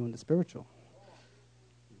than you do in the spiritual?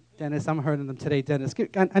 Dennis, I'm hurting them today, Dennis.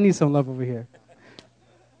 I need some love over here.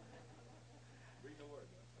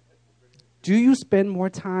 Do you spend more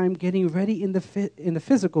time getting ready in the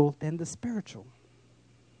physical than the spiritual?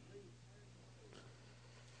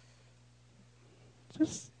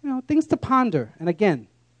 Just, things to ponder. And again,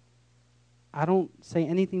 I don't say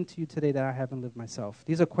anything to you today that I haven't lived myself.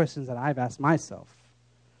 These are questions that I've asked myself.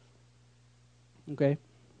 Okay?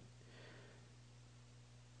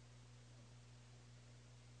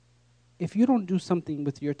 If you don't do something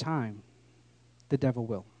with your time, the devil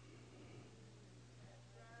will.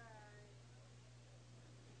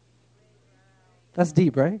 That's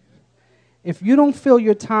deep, right? If you don't fill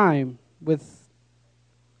your time with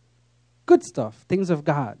good stuff, things of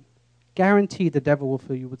God, guaranteed the devil will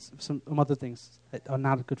fill you with some other things that are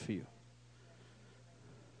not good for you.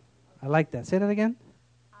 I like that. Say that again.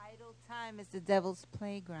 Idle time is the devil's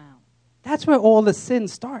playground. That's where all the sin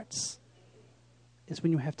starts. It's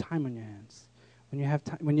when you have time on your hands. When you have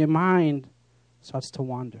time, when your mind starts to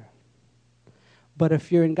wander. But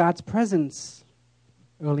if you're in God's presence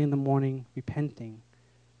early in the morning, repenting,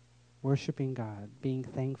 worshiping God, being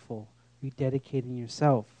thankful, rededicating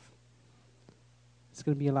yourself, it's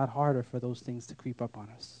going to be a lot harder for those things to creep up on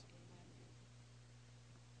us.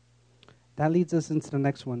 That leads us into the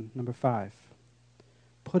next one, number 5.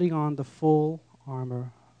 Putting on the full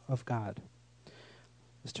armor of God.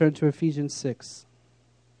 Let's turn to Ephesians 6.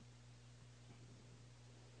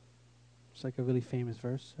 It's like a really famous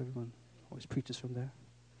verse. Everyone always preaches from there.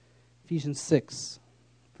 Ephesians 6,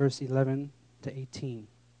 verse 11 to 18.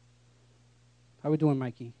 How we doing,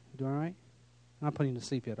 Mikey? You doing all right? I'm not putting you to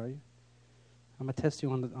sleep yet, are you? I'm going to test you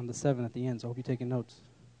on the 7 at the end, so I hope you're taking notes.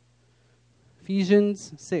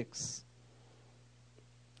 Ephesians 6.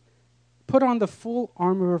 Put on the full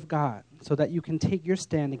armor of God so that you can take your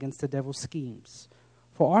stand against the devil's schemes.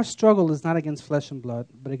 For our struggle is not against flesh and blood,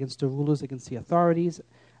 but against the rulers, against the authorities,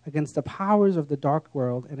 against the powers of the dark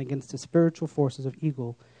world, and against the spiritual forces of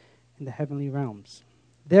evil in the heavenly realms.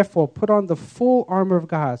 Therefore, put on the full armor of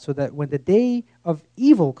God so that when the day of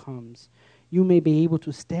evil comes, you may be able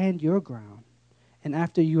to stand your ground. And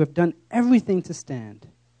after you have done everything to stand,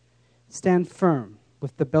 stand firm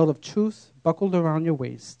with the belt of truth buckled around your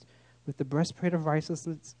waist, with the breastplate of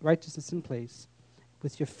righteousness in place,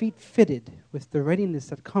 with your feet fitted with the readiness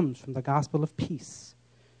that comes from the gospel of peace.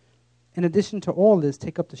 In addition to all this,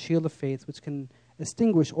 take up the shield of faith, which can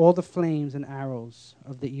extinguish all the flames and arrows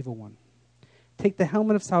of the evil one. Take the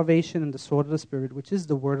helmet of salvation and the sword of the Spirit, which is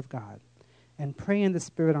the word of God, and pray in the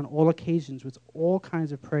Spirit on all occasions with all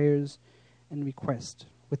kinds of prayers and requests.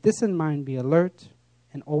 With this in mind, be alert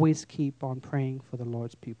and always keep on praying for the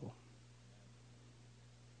Lord's people.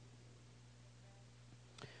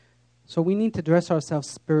 So we need to dress ourselves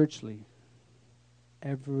spiritually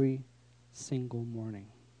every single morning.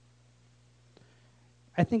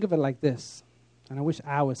 I think of it like this, and I wish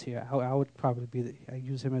Al was here. I would probably I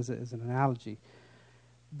use him as an analogy.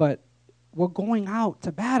 But we're going out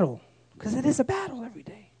to battle, because it is a battle every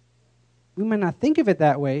day. We might not think of it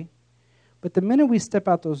that way, but the minute we step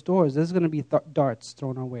out those doors, there's going to be darts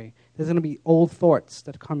thrown our way. There's going to be old thoughts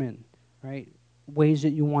that come in, right? Ways that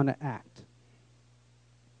you want to act.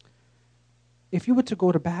 If you were to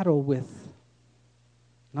go to battle with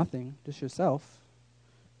nothing, just yourself,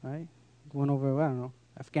 right? Going over, I don't know,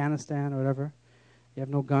 Afghanistan or whatever. You have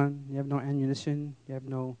no gun, you have no ammunition, you have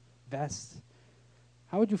no vest.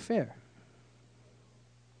 How would you fare?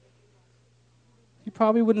 You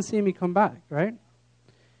probably wouldn't see me come back, right?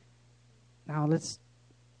 Now let's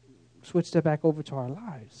switch that back over to our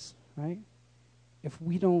lives, right? If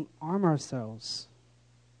we don't arm ourselves,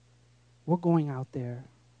 we're going out there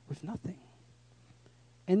with nothing.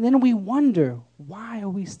 And then we wonder, why are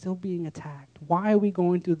we still being attacked? Why are we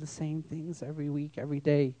going through the same things every week, every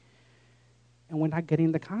day? And we're not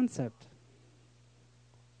getting the concept.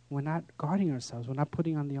 We're not guarding ourselves. We're not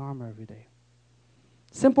putting on the armor every day.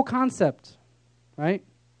 Simple concept, right?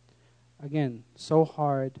 Again, so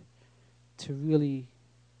hard to really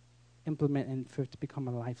implement and for it to become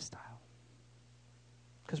a lifestyle.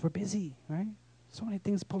 Because we're busy, right? So many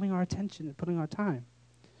things pulling our attention and pulling our time.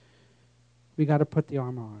 We got to put the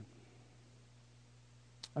armor on.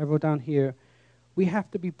 I wrote down here, we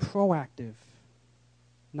have to be proactive,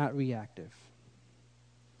 not reactive.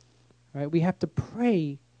 Right? We have to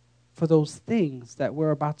pray for those things that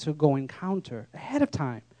we're about to go encounter ahead of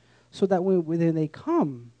time, so that when they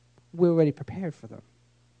come, we're already prepared for them.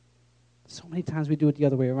 So many times we do it the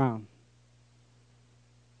other way around.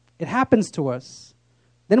 It happens to us,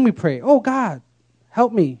 then we pray, oh God,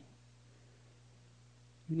 help me.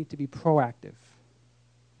 You need to be proactive,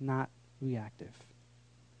 not reactive.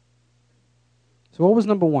 So what was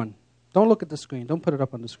number one? Don't look at the screen. Don't put it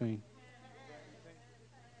up on the screen.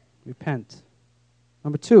 Repent.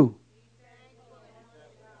 Number two.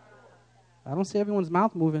 I don't see everyone's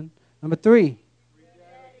mouth moving. Number three.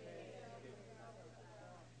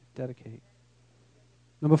 Dedicate.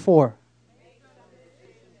 Number four.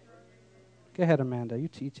 Go ahead, Amanda. You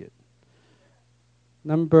teach it.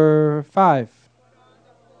 Number five.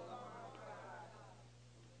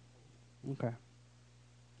 Okay.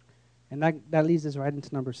 And that leads us right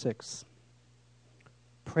into number 6.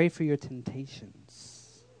 Pray for your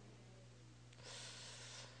temptations.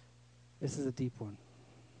 This is a deep one.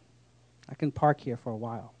 I can park here for a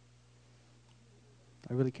while.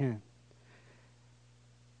 I really can.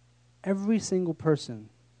 Every single person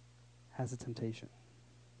has a temptation.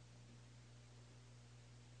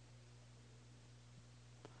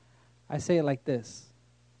 I say it like this.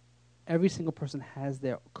 Every single person has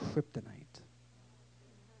their kryptonite.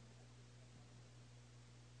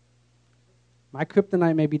 My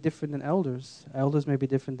kryptonite may be different than elders. Elders may be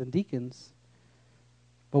different than deacons.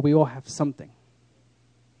 But we all have something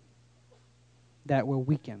that we're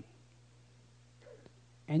weak in.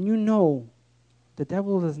 And you know the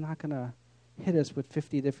devil is not going to hit us with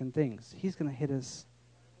 50 different things. He's going to hit us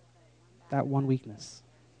that one weakness.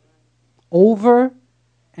 Over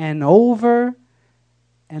and over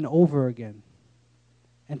and over again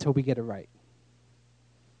until we get it right.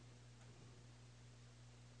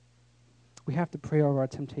 We have to pray over our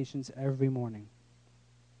temptations every morning.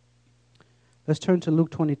 Let's turn to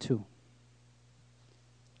Luke 22.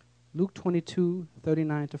 Luke 22,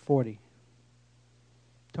 39 to 40.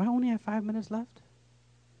 Do I only have 5 minutes left?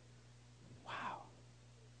 Wow.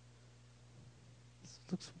 This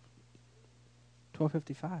looks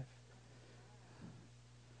 12:55.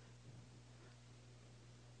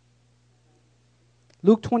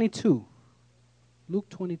 Luke 22,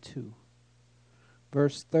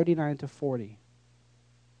 verse 39 to 40.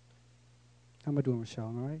 How am I doing, Michelle?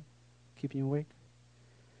 Am I right? Keeping you awake?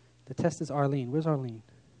 The test is Arlene. Where's Arlene?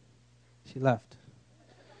 She left.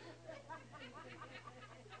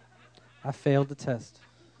 I failed the test.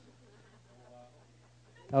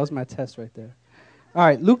 That was my test right there. All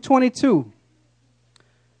right, Luke 22,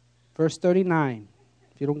 verse 39.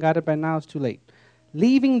 If you don't got it by now, it's too late.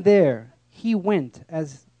 Leaving there, he went,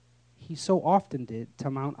 as he so often did,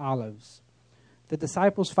 to Mount Olives. The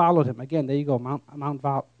disciples followed him. Again, there you go,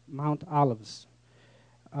 Mount Olives.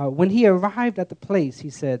 When he arrived at the place, he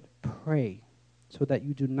said, pray so that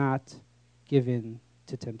you do not give in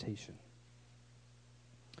to temptation.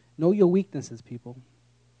 Know your weaknesses, people.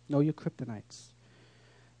 Know your kryptonites.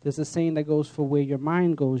 There's a saying that goes, for where your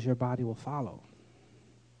mind goes, your body will follow.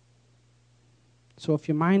 So if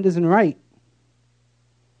your mind isn't right,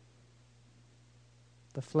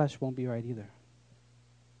 the flesh won't be right either.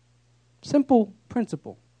 Simple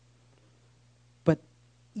principle, but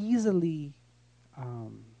easily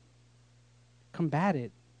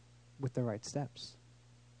combated with the right steps.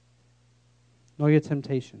 Know your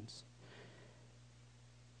temptations.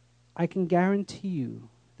 I can guarantee you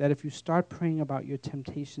that if you start praying about your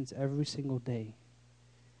temptations every single day,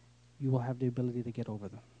 you will have the ability to get over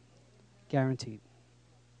them. Guaranteed.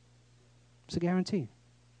 It's a guarantee.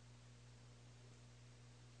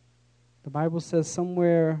 The Bible says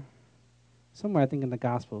somewhere I think in the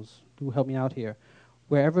Gospels, do help me out here,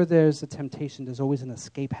 wherever there's a temptation, there's always an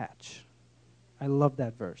escape hatch. I love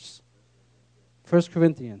that verse. 1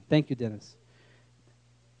 Corinthians. Thank you, Dennis.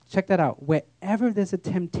 Check that out. Wherever there's a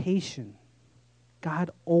temptation,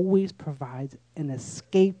 God always provides an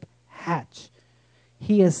escape hatch.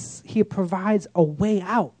 He provides a way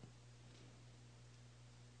out.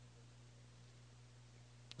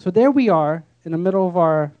 So there we are in the middle of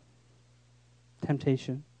our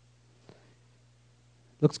temptation.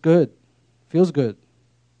 Looks good. Feels good.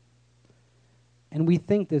 And we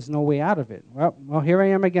think there's no way out of it. Well, here I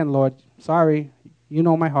am again, Lord. Sorry. You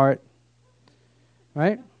know my heart.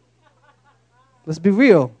 Right? Let's be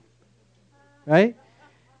real. Right?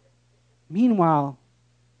 Meanwhile,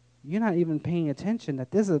 you're not even paying attention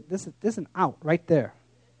that there's an out right there.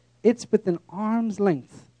 It's within arm's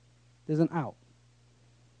length. There's an out.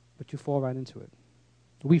 But you fall right into it.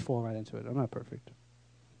 We fall right into it. I'm not perfect.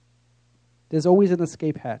 There's always an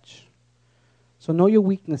escape hatch. So know your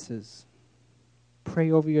weaknesses.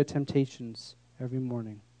 Pray over your temptations every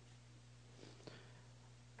morning.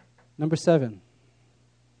 Number 7,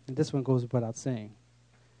 and this one goes without saying,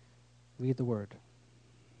 read the Word.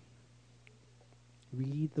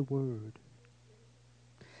 Read the Word.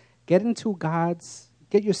 Get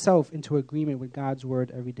yourself into agreement with God's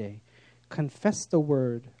Word every day. Confess the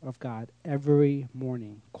Word of God every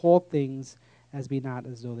morning. Call things as be not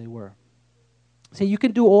as though they were. See, you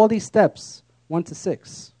can do all these steps, 1 to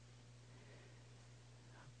 6.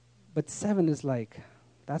 But 7 is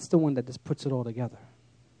that's the one that just puts it all together.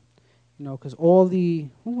 Because who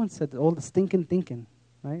once said that? All the stinking thinking,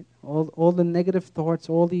 right? All the negative thoughts,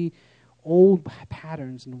 all the old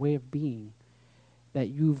patterns and way of being that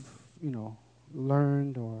you've,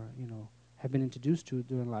 learned or, have been introduced to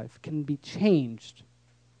during life can be changed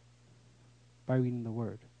by reading the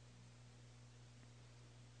Word.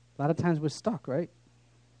 A lot of times we're stuck, right?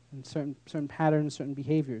 In certain patterns, certain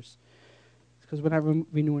behaviors. Because we're not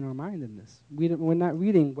renewing our mind in this. We're not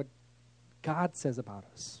reading what God says about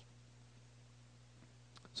us.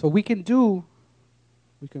 So we can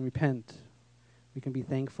repent, we can be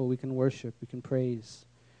thankful, we can worship, we can praise.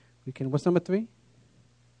 What's number 3?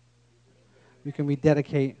 We can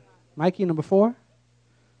rededicate. Mikey, number 4?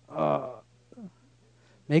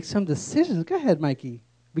 Make some decisions. Go ahead, Mikey.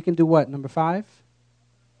 We can do what? Number 5?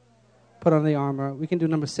 Put on the armor. We can do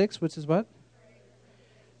number 6, which is what?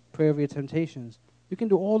 Pray over your temptations. You can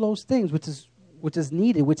do all those things, which is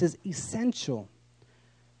needed, which is essential.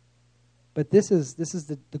 But this is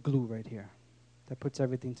the glue right here that puts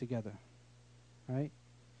everything together, right?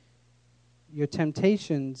 Your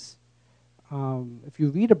temptations, if you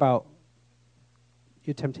read about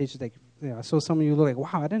your temptations, I saw some of you look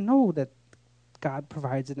like, wow, I didn't know that God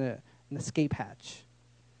provides an escape hatch.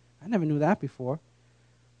 I never knew that before.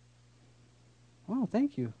 Oh,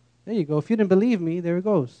 thank you. There you go. If you didn't believe me, there it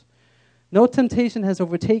goes. No temptation has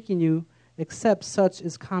overtaken you except such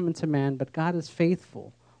is common to man, but God is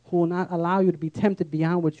faithful, who will not allow you to be tempted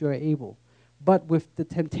beyond what you are able. But with the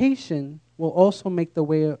temptation will also make the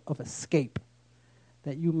way of escape,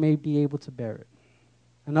 that you may be able to bear it.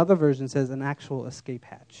 Another version says an actual escape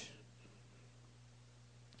hatch.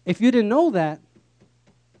 If you didn't know that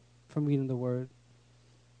from reading the Word,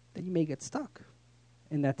 then you may get stuck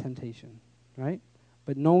in that temptation, right?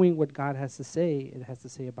 But knowing what God has to say, it has to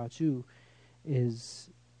say about you, is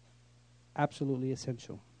absolutely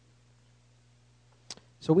essential.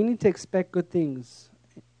 So we need to expect good things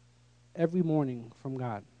every morning from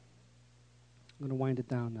God. I'm going to wind it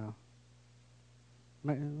down now.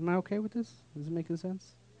 Am I okay with this? Is it making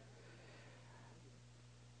sense?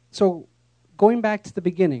 So going back to the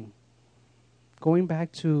beginning, going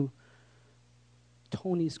back to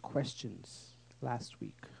Tony's questions last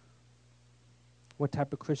week. What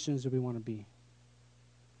type of Christians do we want to be?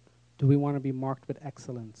 Do we want to be marked with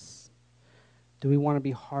excellence? Do we want to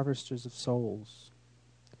be harvesters of souls?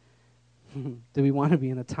 Do we want to be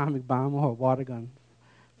an atomic bomb or a water gun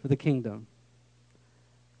for the kingdom?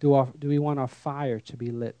 Do we want our fire to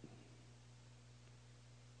be lit?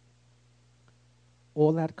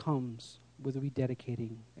 All that comes with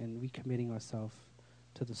rededicating and recommitting ourselves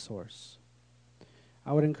to the source.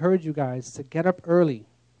 I would encourage you guys to get up early.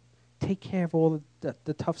 Take care of all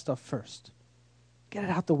the tough stuff first. Get it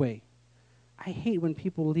out the way. I hate when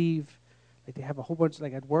people leave, they have a whole bunch,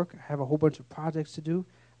 at work, I have a whole bunch of projects to do.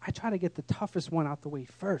 I try to get the toughest one out the way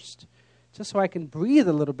first, just so I can breathe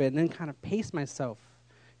a little bit and then kind of pace myself.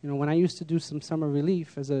 When I used to do some summer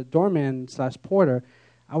relief as a doorman/porter,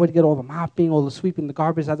 I would get all the mopping, all the sweeping, the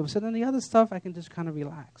garbage out of the way. And the other stuff, I can just kind of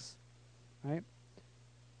relax, right?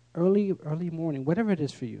 Early morning, whatever it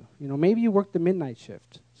is for you. Maybe you work the midnight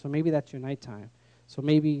shift, so maybe that's your nighttime. So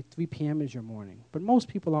maybe 3 p.m. is your morning. But most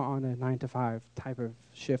people are on a 9 to 5 type of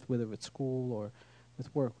shift, whether it's school or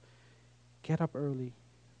with work. Get up early.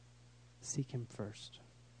 Seek Him first.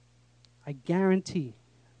 I guarantee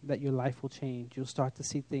that your life will change. You'll start to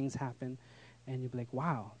see things happen, And you'll be like,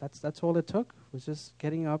 wow, that's all it took? Was just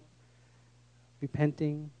getting up,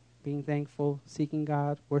 repenting, being thankful, seeking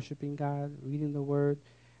God, worshiping God, reading the Word,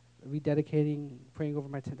 rededicating, praying over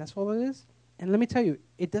my tent. That's all it is? And let me tell you,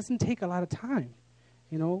 it doesn't take a lot of time.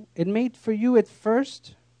 You know, it made for you at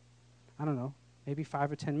first, I don't know, maybe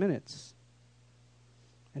 5 or 10 minutes.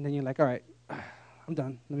 And then you're like, all right, I'm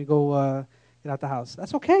done. Let me go get out the house.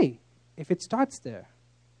 That's okay if it starts there,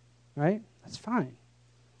 right? That's fine.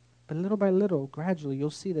 But little by little, gradually,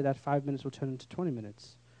 you'll see that 5 minutes will turn into 20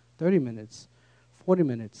 minutes, 30 minutes, 40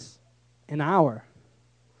 minutes, an hour.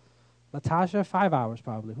 Latasha, 5 hours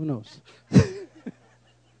probably. Who knows?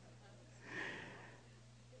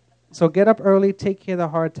 So get up early, take care of the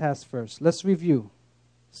hard tasks first. Let's review.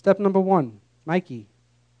 Step number 1, Mikey.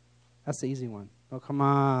 That's the easy one. Oh, come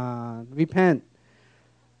on. Repent.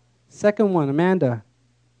 Second one, Amanda.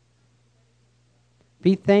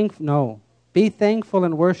 Be thankful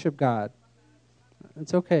and worship God.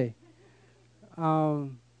 It's okay. I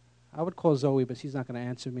would call Zoe, but she's not going to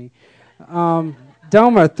answer me.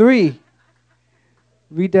 Delma, 3.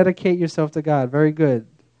 Rededicate yourself to God. Very good.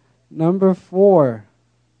 Number 4.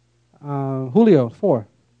 Julio, 4.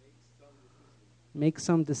 Make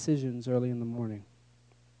some decisions early in the morning.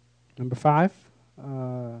 Number 5.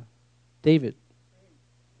 David.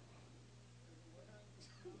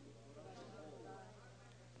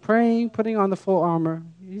 Praying, putting on the full armor.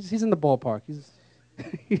 He's in the ballpark.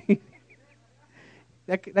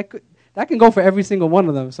 That can go for every single one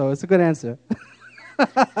of them, so it's a good answer.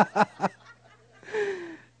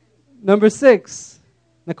 Number 6,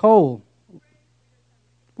 Nicole.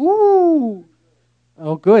 Ooh.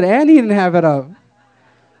 Oh, good. And he didn't have it up.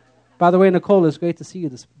 By the way, Nicole, it's great to see you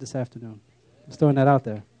this afternoon. Just throwing that out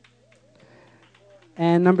there.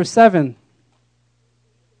 And number 7,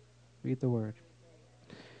 read the Word.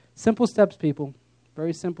 Simple steps, people.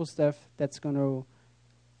 Very simple stuff that's going to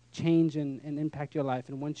change and impact your life.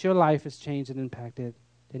 And once your life is changed and impacted,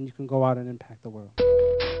 then you can go out and impact the world.